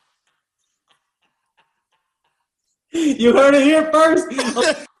 You heard it here first.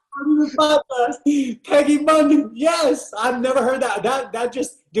 Peggy Bundy. Yes, I've never heard that. That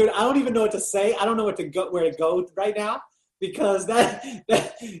just, dude. I don't even know what to say. I don't know where to go right now because that.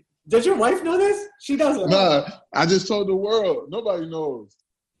 Does your wife know this? She doesn't. Nah, I just told the world. Nobody knows.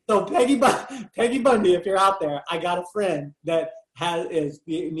 So Peggy Bundy, if you're out there, I got a friend that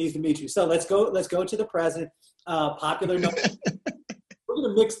needs to meet you. So let's go to the present. Popular. We're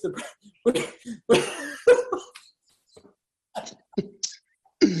gonna mix the.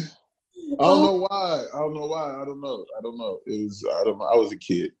 I don't know why. I don't know. I was a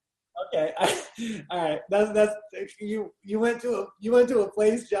kid. Okay. All right. That's you went to a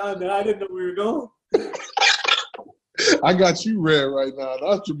place, John, that I didn't know we were going. I got you red right now.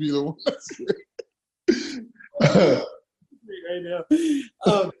 That should be the one. Right now.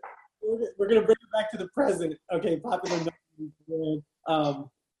 We're gonna bring it back to the present. Okay, popular.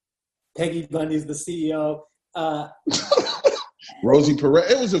 Peggy Bundy's the CEO. Rosie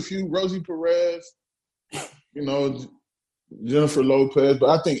Perez. It was a few. Rosie Perez. Jennifer Lopez. But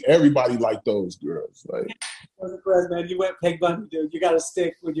I think everybody liked those girls. Like Rosie Perez, man, you went Peg Bundy, dude. You got to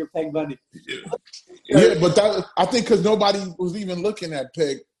stick with your Peg Bundy. Yeah, but I think because nobody was even looking at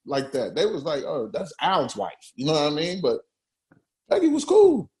Peg like that. They was like, oh, that's Al's wife. You know what I mean? But Peggy was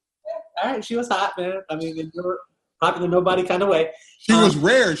cool. All right, she was hot, man. I mean, in your popular nobody kind of way. She was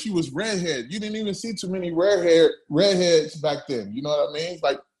rare. She was redhead. You didn't even see too many redheads back then. You know what I mean?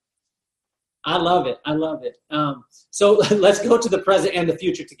 Like, I love it. So let's go to the present and the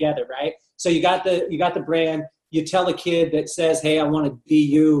future together, right? So you got the brand. You tell a kid that says, "Hey, I want to be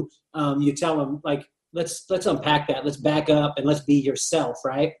you." You tell them, like, let's unpack that. Let's back up and let's be yourself,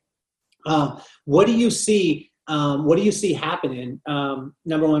 right? What do you see? What do you see happening?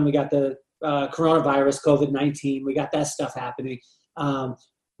 Number one, we got the coronavirus, COVID-19. We got that stuff happening.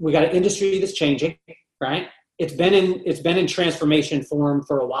 We got an industry that's changing, right? It's been in transformation form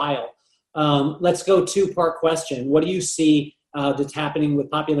for a while. Let's go two-part question. What do you see that's happening with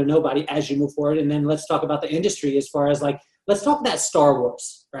Popular Nobody as you move forward? And then let's talk about the industry as far as, like, let's talk about Star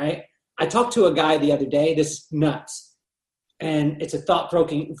Wars, right? I talked to a guy the other day. This is nuts. And it's a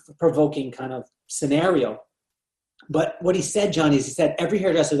thought-provoking kind of scenario. But what he said, John, is he said every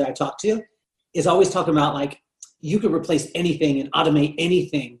hairdresser that I talk to is always talking about, like, you could replace anything and automate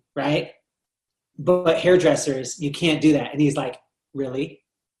anything, right? But hairdressers, you can't do that. And he's like, really?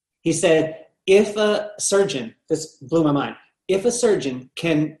 He said, if a surgeon, this blew my mind, if a surgeon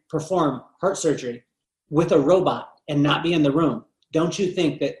can perform heart surgery with a robot and not be in the room, don't you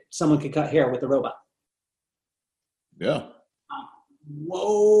think that someone could cut hair with a robot? Yeah.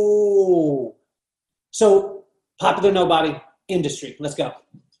 Whoa. So, Popular Nobody industry. Let's go.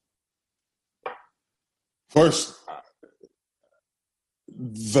 First,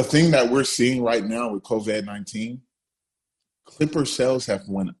 the thing that we're seeing right now with COVID-19, clipper sales have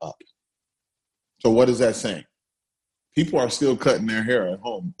went up. So what is that saying? People are still cutting their hair at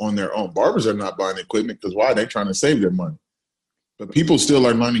home on their own. Barbers are not buying equipment because why? They're trying to save their money. But people still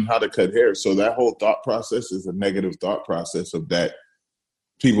are learning how to cut hair. So that whole thought process is a negative thought process of that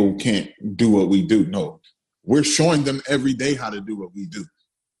people can't do what we do. No, we're showing them every day how to do what we do.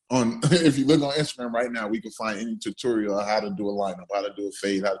 If you look on Instagram right now, we can find any tutorial on how to do a lineup, how to do a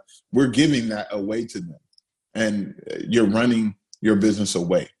fade. We're giving that away to them. And you're running your business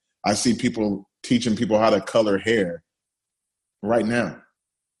away. I see people teaching people how to color hair right now.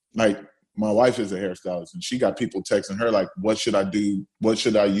 Like, my wife is a hairstylist, and she got people texting her, like, what should I do? What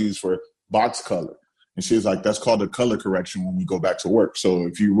should I use for box color? And she's like, that's called a color correction when we go back to work. So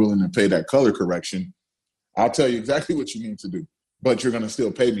if you're willing to pay that color correction, I'll tell you exactly what you need to do. But you're going to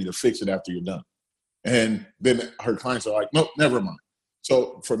still pay me to fix it after you're done. And then her clients are like, nope, never mind.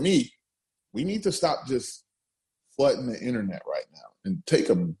 So for me, we need to stop just flooding the internet right now and take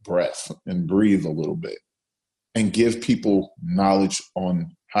a breath and breathe a little bit and give people knowledge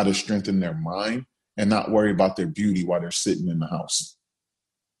on how to strengthen their mind and not worry about their beauty while they're sitting in the house.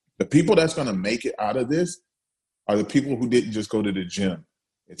 The people that's going to make it out of this are the people who didn't just go to the gym.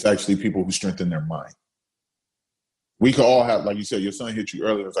 It's actually people who strengthen their mind. We could all have, like you said, your son hit you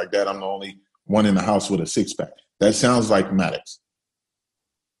earlier. It's like, Dad, I'm the only one in the house with a six-pack. That sounds like Maddox.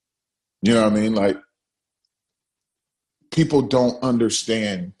 You know what I mean? Like, people don't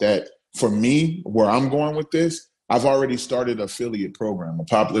understand that. For me, where I'm going with this, I've already started an affiliate program, a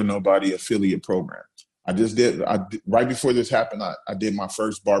Popular Nobody affiliate program. Right before this happened, I did my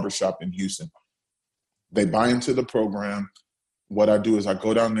first barbershop in Houston. They buy into the program. What I do is I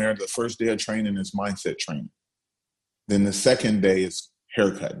go down there. The first day of training is mindset training. Then the second day is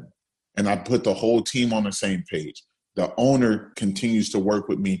haircutting. And I put the whole team on the same page. The owner continues to work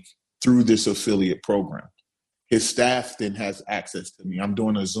with me through this affiliate program. His staff then has access to me. I'm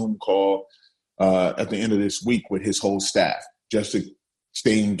doing a Zoom call at the end of this week with his whole staff just to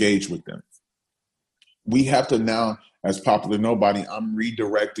stay engaged with them. We have to now, as Popular Nobody, I'm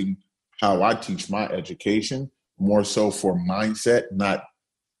redirecting how I teach my education more so for mindset, not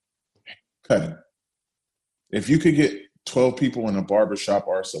cutting. If you could get 12 people in a barbershop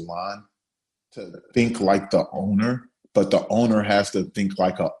or a salon to think like the owner, but the owner has to think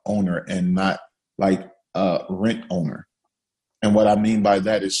like a owner and not like a rent owner. And what I mean by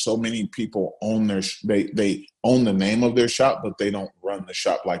that is so many people own they own the name of their shop, but they don't run the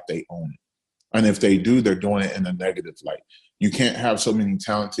shop like they own it. And if they do, they're doing it in a negative light. You can't have so many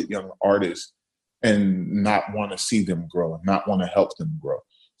talented young artists and not want to see them grow and not want to help them grow.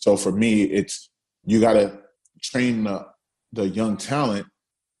 So for me, it's you got to train the young talent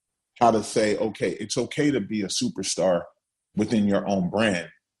how to say, okay, it's okay to be a superstar within your own brand,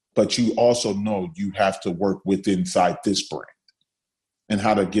 but you also know you have to work inside this brand and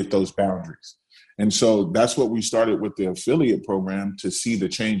how to get those boundaries. And so that's what we started with the affiliate program to see the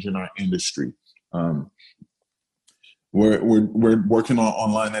change in our industry. We're working on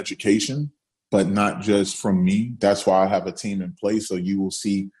online education, but not just from me. That's why I have a team in place. So you will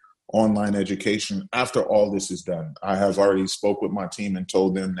see online education after all this is done. I have already spoke with my team and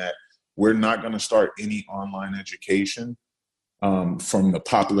told them that we're not going to start any online education from the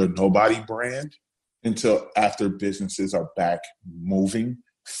Popular Nobody brand until after businesses are back moving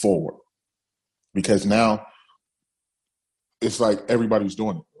forward. Because now it's like everybody's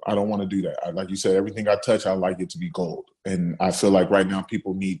doing it. I don't want to do that. Like you said, everything I touch, I like it to be gold. And I feel like right now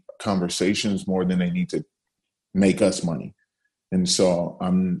people need conversations more than they need to make us money. And so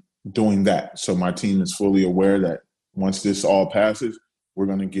I'm doing that. So my team is fully aware that once this all passes, we're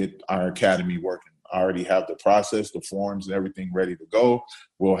going to get our academy working. I already have the process, the forms, and everything ready to go.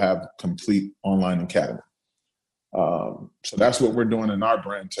 We'll have complete online academy. So that's what we're doing in our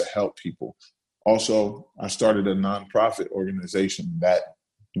brand to help people. Also, I started a nonprofit organization that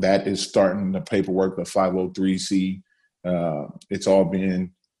is starting the paperwork, the 503c. It's all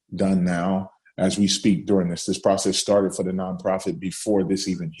being done now as we speak during this. This process started for the nonprofit before this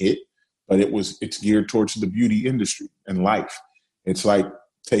even hit, but it's geared towards the beauty industry and life. It's like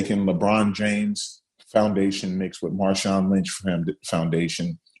taking LeBron James Foundation mixed with Marshawn Lynch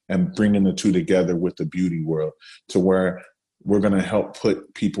Foundation and bringing the two together with the beauty world to where we're going to help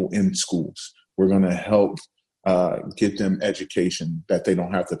put people in schools. We're going to help get them education that they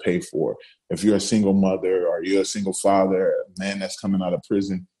don't have to pay for. If you're a single mother or you're a single father, a man that's coming out of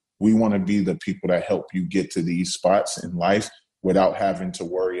prison, we want to be the people that help you get to these spots in life without having to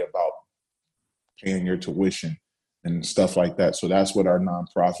worry about paying your tuition and stuff like that. So that's what our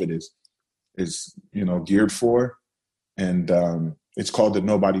nonprofit is geared for. And it's called the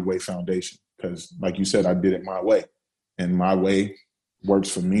Nobody Way Foundation because, like you said, I did it my way. And my way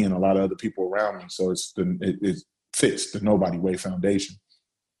works for me and a lot of other people around me. So it fits the Nobody Way Foundation.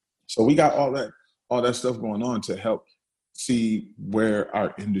 So we got all that stuff going on to help see where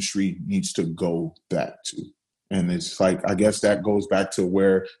our industry needs to go back to. And it's like, I guess that goes back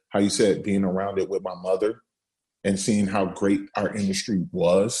to how you said, being around it with my mother and seeing how great our industry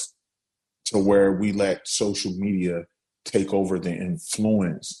was to where we let social media take over the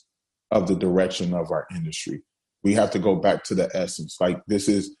influence of the direction of our industry. We have to go back to the essence. Like, this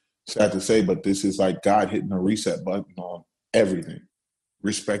is sad to say, but this is like God hitting a reset button on everything.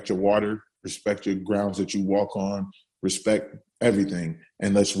 Respect your water, respect your grounds that you walk on, respect everything.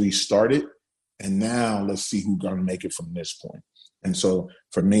 And let's restart it. And now let's see who's going to make it from this point. And so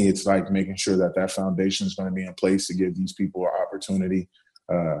for me, it's like making sure that foundation is going to be in place to give these people an opportunity,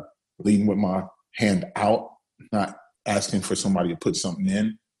 leading with my hand out, not asking for somebody to put something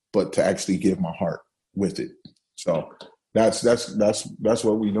in, but to actually give my heart with it. So that's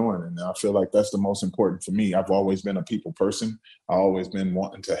what we're doing. And I feel like that's the most important for me. I've always been a people person. I've always been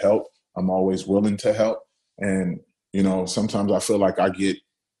wanting to help. I'm always willing to help. And, sometimes I feel like I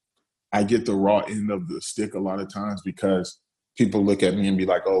get the raw end of the stick a lot of times because people look at me and be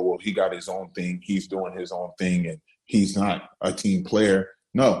like, oh, well, he got his own thing. He's doing his own thing and he's not a team player.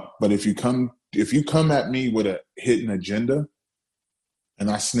 No, but if you come at me with a hidden agenda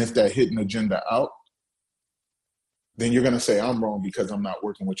and I sniff that hidden agenda out, then you're going to say I'm wrong because I'm not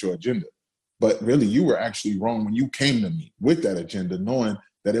working with your agenda. But really, you were actually wrong when you came to me with that agenda, knowing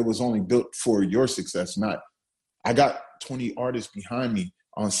that it was only built for your success. I got 20 artists behind me,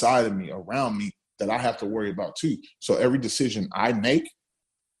 on side of me, around me that I have to worry about too. So every decision I make,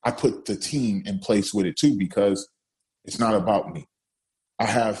 I put the team in place with it too, because it's not about me. I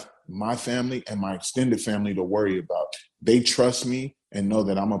have my family and my extended family to worry about. They trust me and know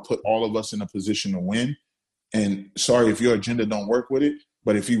that I'm going to put all of us in a position to win. And sorry if your agenda don't work with it,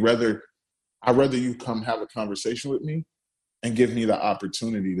 but if you I'd rather you come have a conversation with me and give me the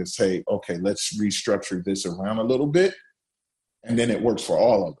opportunity to say, okay, let's restructure this around a little bit. And then it works for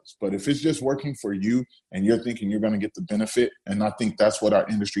all of us. But if it's just working for you and you're thinking you're going to get the benefit, and I think that's what our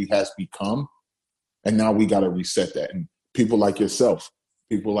industry has become. And now we got to reset that. And people like yourself,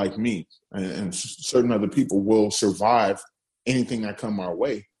 people like me, and certain other people will survive anything that come our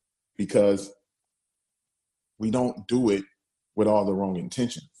way because we don't do it with all the wrong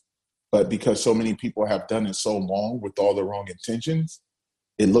intentions. But because so many people have done it so long with all the wrong intentions,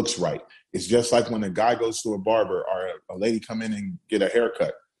 it looks right. It's just like when a guy goes to a barber or a lady come in and get a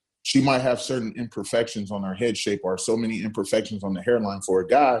haircut. She might have certain imperfections on her head shape or so many imperfections on the hairline for a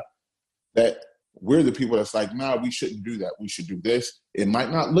guy that we're the people that's like, nah, we shouldn't do that. We should do this. It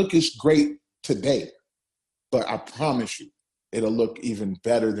might not look as great today, but I promise you, it'll look even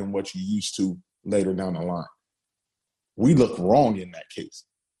better than what you used to later down the line. We look wrong in that case.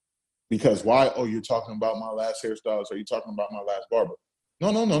 Because why? Oh, you're talking about my last hairstylist, or you're talking about my last barber. No.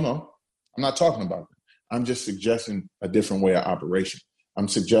 I'm not talking about that. I'm just suggesting a different way of operation. I'm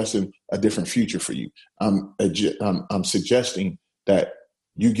suggesting a different future for you. I'm suggesting that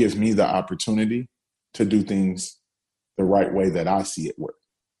you give me the opportunity to do things the right way that I see it work.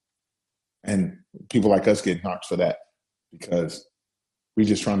 And people like us get knocked for that because we're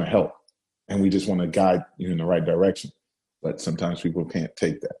just trying to help and we just want to guide you in the right direction. But sometimes people can't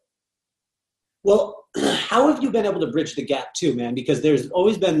take that. Well, how have you been able to bridge the gap too, man? Because there's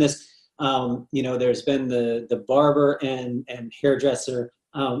always been this, there's been the barber and hairdresser.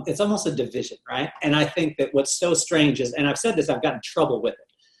 It's almost a division, right? And I think that what's so strange is, and I've said this, I've gotten in trouble with it.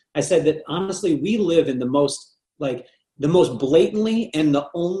 I said that honestly, we live in the most blatantly and the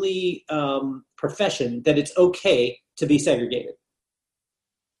only profession that it's okay to be segregated.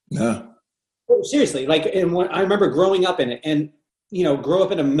 No. Seriously, and when I remember growing up in it, and grew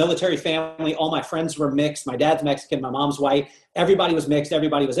up in a military family. All my friends were mixed. My dad's Mexican, my mom's white. Everybody was mixed.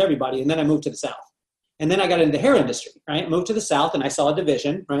 Everybody was everybody. And then I moved to the South. And then I got into the hair industry, right? Moved to the South and I saw a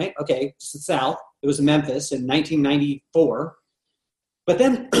division, right? Okay, it's the South. It was Memphis in 1994. But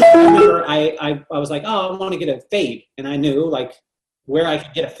then I remember I was like, oh, I want to get a fade. And I knew where I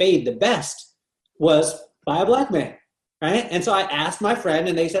could get a fade the best was by a black man. Right. And so I asked my friend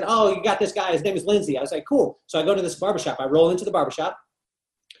and they said, oh, you got this guy. His name is Lindsay. I was like, cool. So I go to this barbershop. I roll into the barbershop.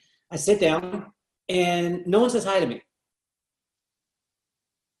 I sit down and no one says hi to me.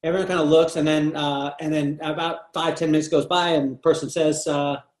 Everyone kind of looks and then about 5-10 minutes goes by and the person says,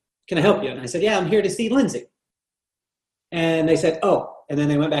 can I help you? And I said, yeah, I'm here to see Lindsay. And they said, oh, and then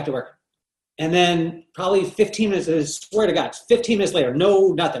they went back to work. And then probably 15 minutes, I swear to God, 15 minutes later,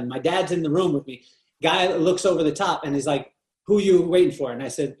 nothing. My dad's in the room with me. Guy looks over the top and he's like, who are you waiting for? And I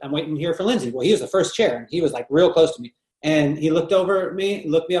said, I'm waiting here for Lindsay. Well, he was the first chair and he was real close to me. And he looked over at me,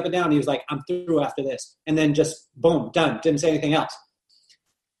 looked me up and down. And he was like, I'm through after this. And then just boom, done. Didn't say anything else.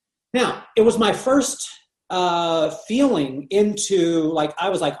 Now, it was my first feeling into I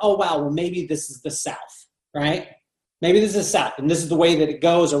was like, oh, wow, well, maybe this is the South, right? Maybe this is the South and this is the way that it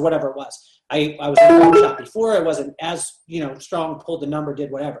goes or whatever it was. I was in the barbershop before. I wasn't as, strong, pulled the number, did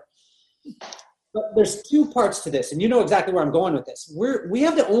whatever. But there's two parts to this, and you know exactly where I'm going with this. We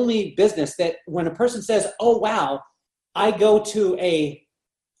have the only business that when a person says, oh, wow, I go to a,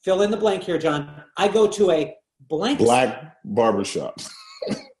 fill in the blank here, John, I go to a blank. Black barbershop.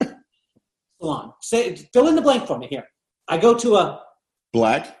 Salon. Fill in the blank for me here. I go to a.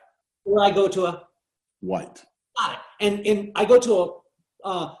 Black. Or I go to a. White. Got it. And I go to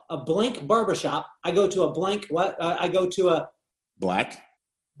a blank barbershop. I go to a blank, what? I go to a. Black.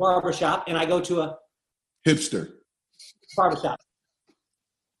 Barbershop, and I go to a hipster barbershop.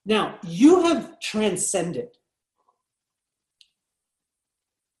 Now, you have transcended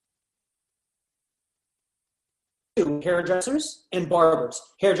hairdressers and barbers.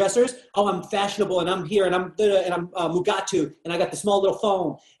 Hairdressers, oh, I'm fashionable and I'm here and I'm Mugatu and I got the small little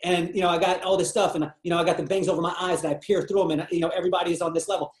phone and I got all this stuff and I got the bangs over my eyes and I peer through them and everybody's on this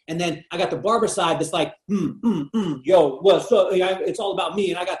level. And then I got the barber side that's like, yo, what's up? It's all about me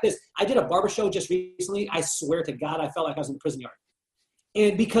and I got this. I did a barber show just recently. I swear to God, I felt like I was in the prison yard.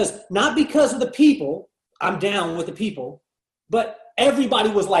 And not because of the people, I'm down with the people, but everybody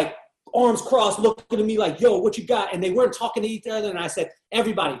was like, arms crossed, looking at me like, yo, what you got? And they weren't talking to each other. And I said,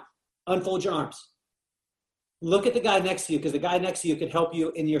 everybody, unfold your arms. Look at the guy next to you because the guy next to you could help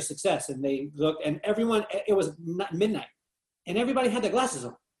you in your success. And they looked, and everyone, it was midnight. And everybody had their glasses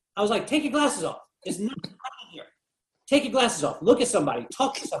on. I was like, take your glasses off. It's not happening here. Take your glasses off. Look at somebody.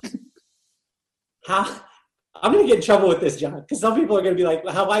 Talk to somebody. I'm going to get in trouble with this, John, because some people are going to be like,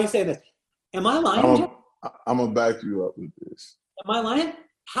 why are you saying this? Am I lying, John? I'm gonna back you up with this. Am I lying?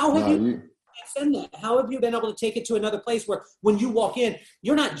 How have you extend that? How have you been able to take it to another place where when you walk in,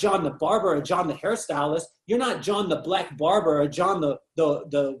 you're not John the barber or John the hairstylist. You're not John the black barber or John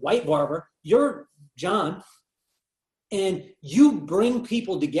the white barber. You're John, and you bring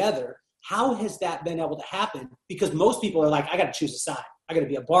people together. How has that been able to happen? Because most people are like, I got to choose a side. I got to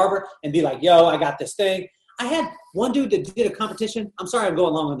be a barber and be like, yo, I got this thing. I had one dude that did a competition. I'm sorry I'm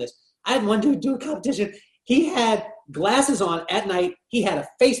going long on this. I had one dude do a competition. He had glasses on at night. He had a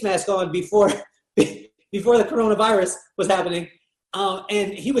face mask on before the coronavirus was happening.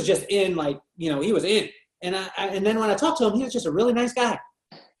 And he was just in, like, you know, he was in. And and then when I talked to him, he was just a really nice guy.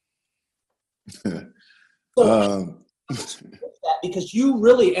 So, because you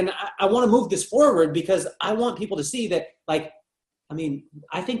really, and I want to move this forward because I want people to see that, like, I mean,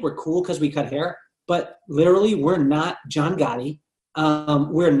 I think we're cool because we cut hair, but literally we're not John Gotti.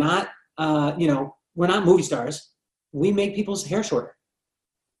 We're not, we're not movie stars. We make people's hair shorter.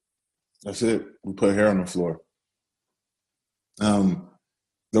 That's it. We put hair on the floor.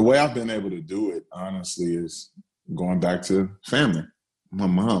 The way I've been able to do it, honestly, is going back to family. My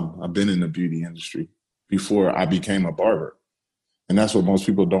mom, I've been in the beauty industry before I became a barber. And that's what most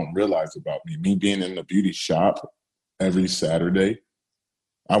people don't realize about me. Me being in the beauty shop every Saturday,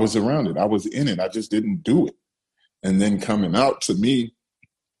 I was around it. I was in it. I just didn't do it. And then coming out to me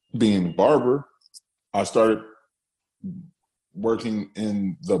being a barber, I started working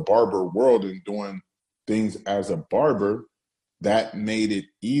in the barber world and doing things as a barber. That made it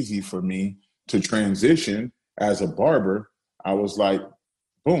easy for me to transition as a barber. I was like,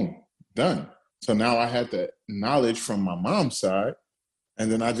 boom, done. So now I had the knowledge from my mom's side,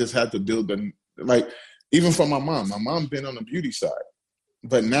 and then I just had to build the, like, even for my mom been on the beauty side,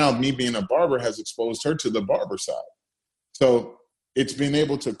 but now me being a barber has exposed her to the barber side. So it's been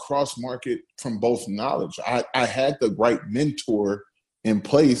able to cross market from both knowledge. I had the right mentor in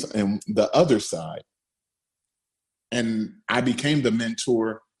place in the other side, and I became the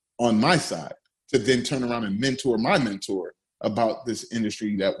mentor on my side to then turn around and mentor my mentor about this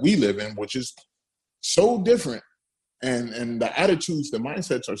industry that we live in, which is so different. And the attitudes, the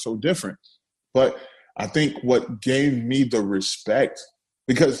mindsets are so different. But I think what gave me the respect,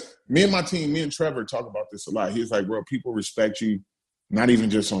 because me and my team, me and Trevor talk about this a lot. He's like, bro, people respect you, not even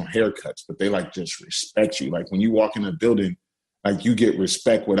just on haircuts, but they like just respect you. Like when you walk in a building, like you get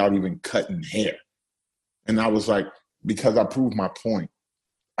respect without even cutting hair. And I was like, because I proved my point.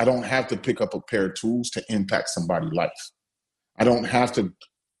 I don't have to pick up a pair of tools to impact somebody's life. I don't have to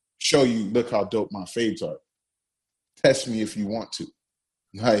show you, look how dope my fades are. Test me if you want to.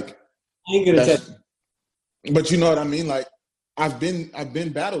 Like, I ain't gonna test. But you know what I mean? Like, I've been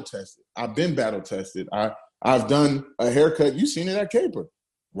battle tested. I've done a haircut. You seen it at Caper.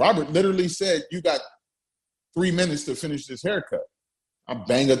 Robert literally said, you got 3 minutes to finish this haircut. I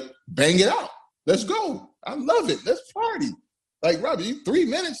bang it out. Let's go. I love it. Let's party. Like, Robert, you 3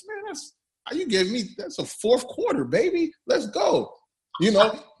 minutes, man, that's a fourth quarter, baby. Let's go. You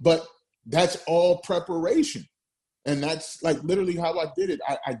know, but that's all preparation. And that's like literally how I did it.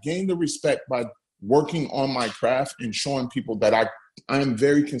 I gained the respect by working on my craft and showing people that I am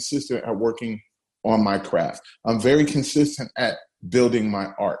very consistent at working on my craft. I'm very consistent at building my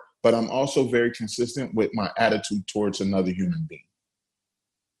art, but I'm also very consistent with my attitude towards another human being.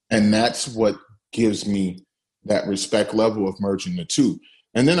 And that's what gives me that respect level of merging the two.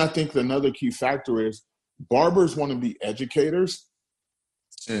 And then I think another key factor is barbers want to be educators.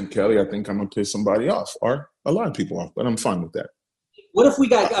 And Kelly, I think I'm going to piss somebody off, or a lot of people off, but I'm fine with that. What if we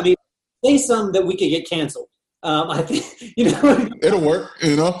got, I mean, say something that we could get canceled. I think, It'll work,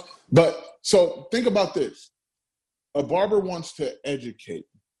 But so think about this. A barber wants to educate.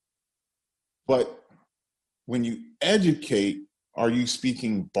 But when you educate, are you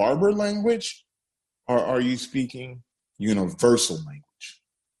speaking barber language or are you speaking universal language?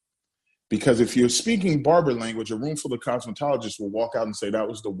 Because if you're speaking barber language, a room full of cosmetologists will walk out and say that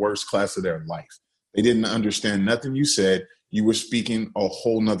was the worst class of their life. They didn't understand nothing you said. You were speaking a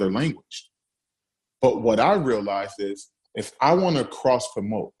whole nother language. But what I realized is if I want to cross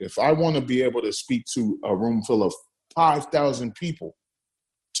promote, if I want to be able to speak to a room full of 5,000 people,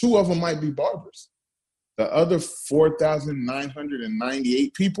 2 of them might be barbers. The other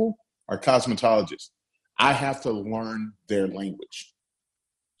 4,998 people are cosmetologists. I have to learn their language.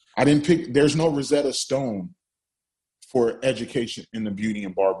 There's no Rosetta Stone for education in the beauty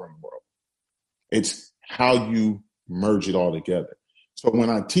and barbering world. It's how you merge it all together. So when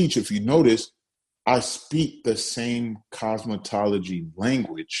I teach, if you notice, I speak the same cosmetology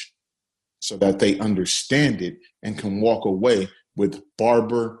language so that they understand it and can walk away with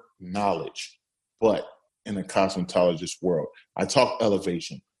barber knowledge. But in a cosmetologist world. I talk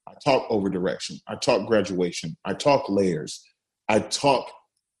elevation. I talk over direction. I talk graduation. I talk layers. I talk,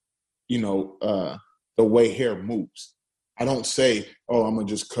 the way hair moves. I don't say, oh, I'm going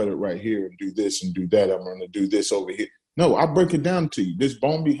to just cut it right here and do this and do that. I'm going to do this over here. No, I break it down to you. This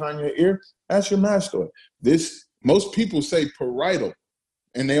bone behind your ear, that's your mastoid. Most people say parietal,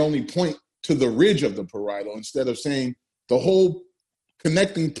 and they only point to the ridge of the parietal instead of saying the whole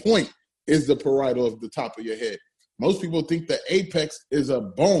connecting point is the parietal of the top of your head. Most people think the apex is a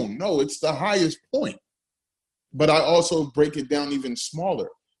bone. No, it's the highest point. But I also break it down even smaller.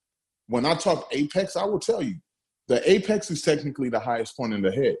 When I talk apex, I will tell you, the apex is technically the highest point in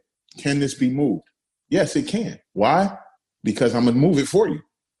the head. Can this be moved? Yes, it can. Why? Because I'm going to move it for you.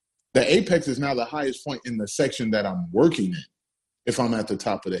 The apex is now the highest point in the section that I'm working in if I'm at the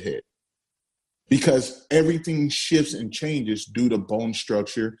top of the head. Because everything shifts and changes due to bone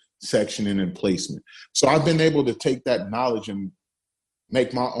structure, sectioning, and placement. So I've been able to take that knowledge and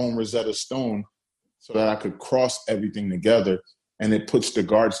make my own Rosetta Stone so that I could cross everything together, and it puts the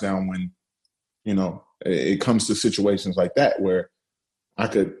guards down when, it comes to situations like that where I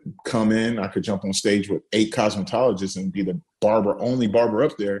could come in, I could jump on stage with 8 cosmetologists and be the only barber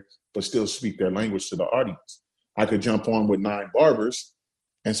up there, but still speak their language to the audience. I could jump on with 9 barbers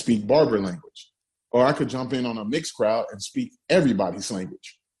and speak barber language. Or I could jump in on a mixed crowd and speak everybody's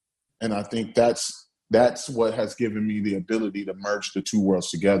language. And I think that's what has given me the ability to merge the two worlds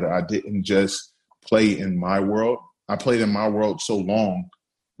together. I didn't just play in my world. I played in my world so long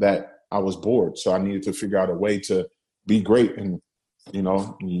that I was bored. So I needed to figure out a way to be great. And, you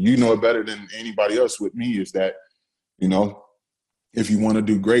know it better than anybody else with me is that, if you want to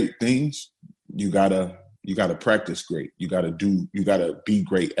do great things, you gotta practice great. You gotta be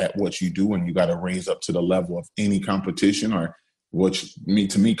great at what you do, and you gotta raise up to the level of any competition, or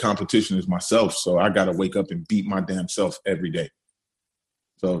to me, competition is myself. So I gotta wake up and beat my damn self every day.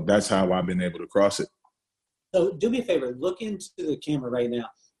 So that's how I've been able to cross it. So do me a favor, look into the camera right now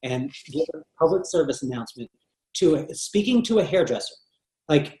and give a public service announcement speaking to a hairdresser.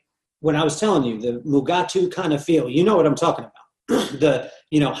 Like when I was telling you, the Mugatu kind of feel, you know what I'm talking about. The,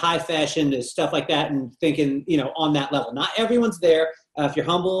 high fashion and stuff like that, and thinking, on that level. Not everyone's there. If you're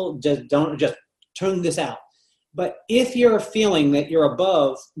humble, just turn this out. But if you're feeling that you're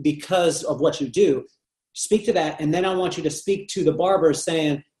above because of what you do, speak to that. And then I want you to speak to the barbers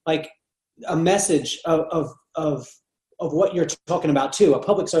saying, like, a message of what you're talking about too, a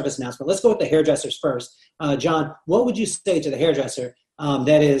public service announcement. Let's go with the hairdressers first. John, what would you say to the hairdresser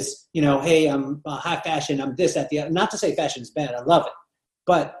that is, hey, I'm high fashion, I'm this, that, the other. Not to say fashion is bad, I love it.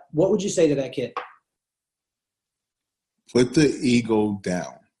 But what would you say to that kid? Put the ego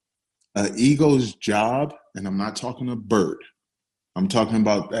down. Ego's job, and I'm not talking a bird. I'm talking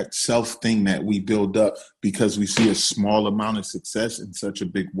about that self thing that we build up because we see a small amount of success in such a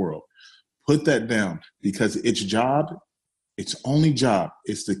big world. Put that down, because its only job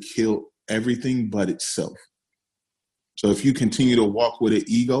is to kill everything but itself. So if you continue to walk with an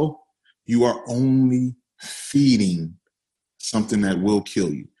ego, you are only feeding something that will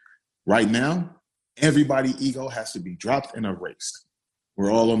kill you. Right now, everybody's ego has to be dropped and erased.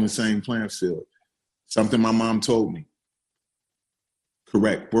 We're all on the same playing field. Something my mom told me.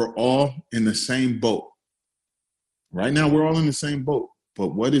 Correct. We're all in the same boat. Right now, we're all in the same boat.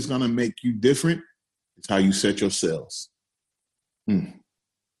 But what is going to make you different is how you set your sails.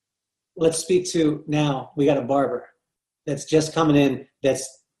 Let's speak to, now we got a barber that's just coming in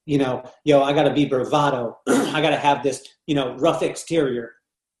that's, I got to be bravado. I got to have this, rough exterior.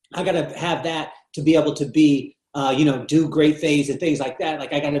 I got to have that to be able to be, do great things and things like that.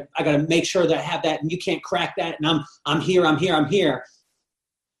 Like I got to make sure that I have that, and you can't crack that. And I'm here.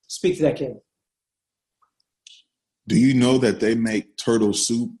 Speak to that kid. Do you know that they make turtle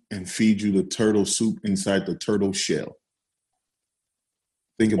soup and feed you the turtle soup inside the turtle shell?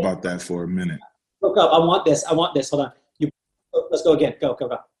 Think about that for a minute. Look up. I want this. Hold on. Let's go again. Go.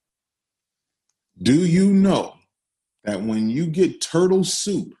 Do you know that when you get turtle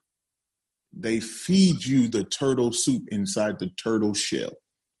soup, they feed you the turtle soup inside the turtle shell?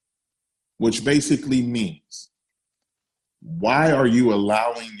 Which basically means, why are you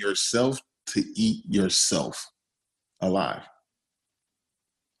allowing yourself to eat yourself alive?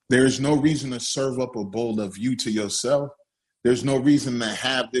 There is no reason to serve up a bowl of you to yourself. There's no reason to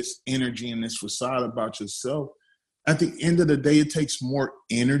have this energy and this facade about yourself. At the end of the day, it takes more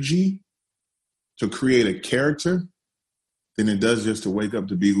energy to create a character than it does just to wake up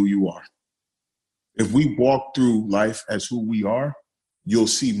to be who you are. If we walk through life as who we are, you'll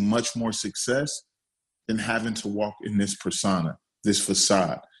see much more success than having to walk in this persona, this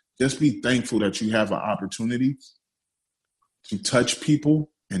facade, Just be thankful that you have an opportunity to touch people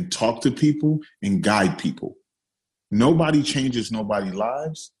and talk to people and guide people. Nobody changes nobody's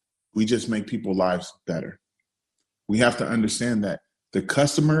lives. We just make people's lives better. We have to understand that the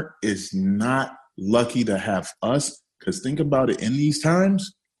customer is not lucky to have us, because think about it, in these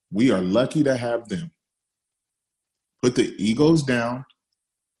times, we are lucky to have them. Put the egos down.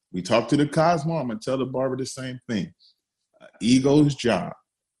 We talk to the Cosmo. I'm going to tell the barber the same thing. Ego's job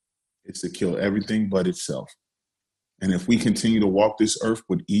is to kill everything but itself. And if we continue to walk this earth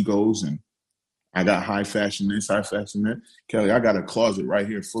with egos, and I got high fashion this, high fashion that, Kelly, I got a closet right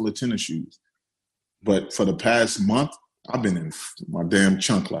here full of tennis shoes. But for the past month, I've been in my damn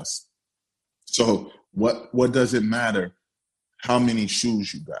chunkless. So what does it matter how many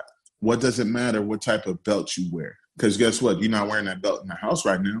shoes you got? What does it matter what type of belt you wear? Because guess what? You're not wearing that belt in the house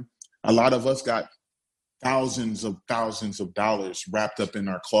right now. A lot of us got thousands of dollars wrapped up in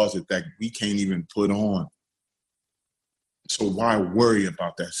our closet that we can't even put on. So why worry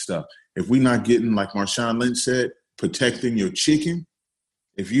about that stuff? If we're not getting, like Marshawn Lynch said, protecting your chicken,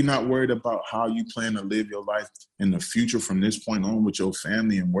 if you're not worried about how you plan to live your life in the future from this point on with your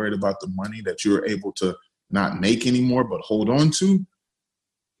family, and worried about the money that you're able to not make anymore but hold on to,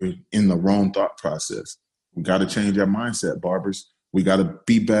 you're in the wrong thought process. We got to change our mindset, barbers. We got to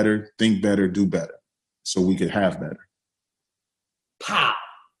be better, think better, do better, so we could have better. Pow!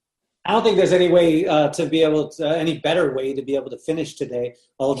 I don't think there's any way to be able to, any better way to be able to finish today,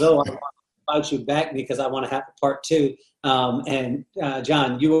 although I want to invite you back because I want to have a part two. And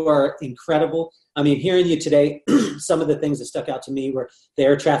John, you are incredible. I mean, hearing you today, some of the things that stuck out to me were the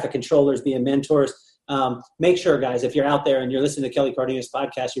air traffic controllers being mentors. Make sure, guys, if you're out there and you're listening to Kelly Cardenas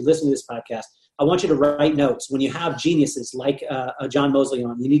podcast, you listen to this podcast, I want you to write notes. When you have geniuses like John Mosley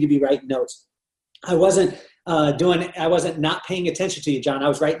on, you need to be writing notes. I wasn't not paying attention to you, John. I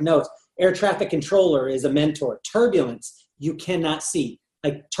was writing notes. Air traffic controller is a mentor. Turbulence, you cannot see.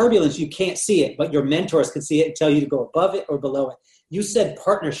 Like turbulence, you can't see it, but your mentors can see it and tell you to go above it or below it. You said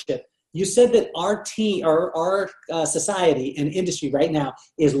partnership. You said that our team, or our society and industry right now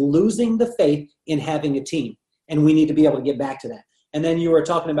is losing the faith in having a team, and we need to be able to get back to that. And then you were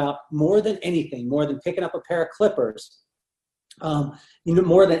talking about more than anything, more than picking up a pair of clippers,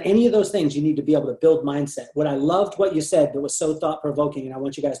 more than any of those things, you need to be able to build mindset. What I loved what you said that was so thought-provoking, and I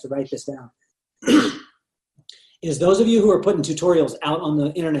want you guys to write this down, is those of you who are putting tutorials out on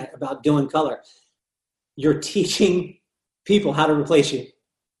the internet about doing color, you're teaching people how to replace you.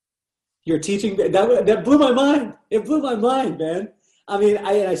 You're teaching, that blew my mind. It blew my mind, man. I mean,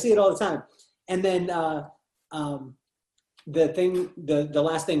 I see it all the time. And then the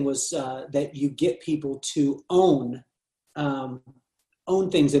last thing was that you get people to own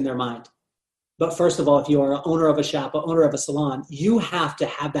things in their mind. But first of all, if you are an owner of a shop, an owner of a salon, you have to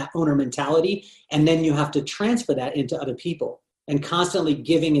have that owner mentality, and then you have to transfer that into other people and constantly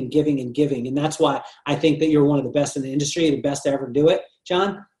giving and giving and giving. And that's why I think that you're one of the best in the industry, the best to ever do it,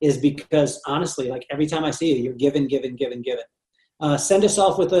 John, is because honestly, like every time I see you, you're giving. Send us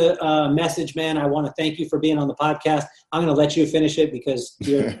off with a message, man. I want to thank you for being on the podcast. I'm going to let you finish it because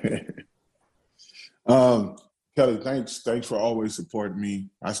you're Kelly, thanks for always supporting me.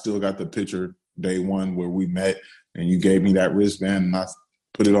 I still got the picture day one where we met and you gave me that wristband and I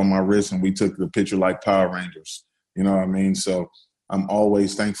put it on my wrist and we took the picture like Power Rangers. You know what I mean? So I'm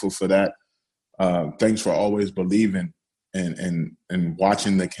always thankful for that. Thanks for always believing and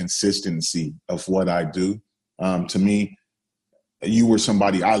watching the consistency of what I do. To me, you were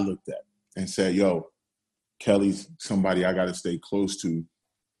somebody I looked at and said, yo, Kelly's somebody I got to stay close to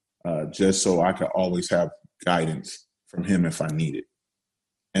just so I could always have guidance from him if I need it.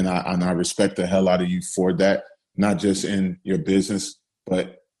 And I respect the hell out of you for that, not just in your business,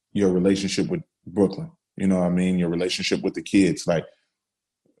 but your relationship with Brooklyn. You know what I mean? Your relationship with the kids. Like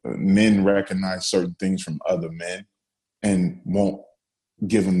men recognize certain things from other men and won't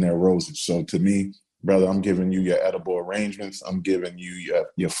give them their roses. So to me, brother, I'm giving you your edible arrangements. I'm giving you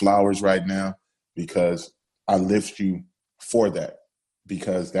your flowers right now because I lift you for that.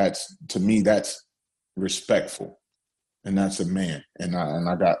 Because that's, to me, that's respectful. And that's a man. And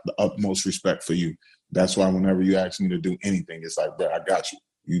I got the utmost respect for you. That's why whenever you ask me to do anything, it's like, bro, I got you.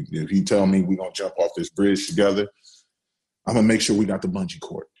 If you tell me we're going to jump off this bridge together, I'm going to make sure we got the bungee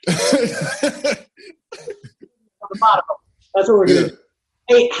cord. That's what we're going to do.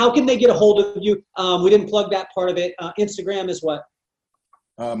 Hey, how can they get a hold of you? We didn't plug that part of it. Instagram is what?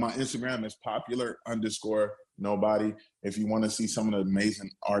 My Instagram is popular_nobody. If you want to see some of the amazing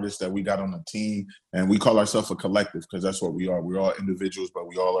artists that we got on the team, and we call ourselves a collective because that's what we are. We're all individuals, but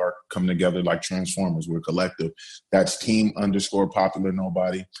we all are coming together like Transformers. We're a collective. That's team_popular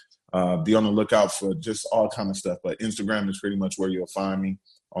nobody. Be on the lookout for just all kind of stuff. But Instagram is pretty much where you'll find me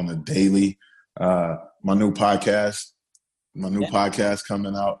on the daily. My new podcast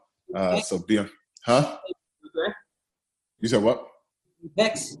coming out. So be on, huh? You said what?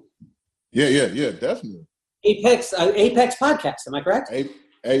 Apex. Yeah, definitely. Apex podcast. Am I correct?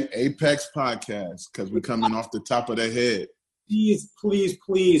 Apex podcast, because we're coming off the top of their head.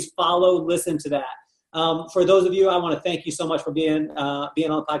 Please follow, listen to that. For those of you, I want to thank you so much for being on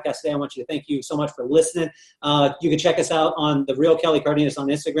the podcast today. I want you to thank you so much for listening. You can check us out on the Real Kelly Cardenas on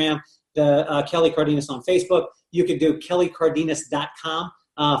Instagram, the Kelly Cardenas on Facebook. You can do kellycardenas.com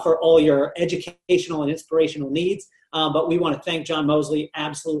for all your educational and inspirational needs. But we want to thank John Mosley,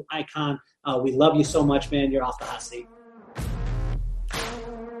 absolute icon. We love you so much, man. You're off the hot seat.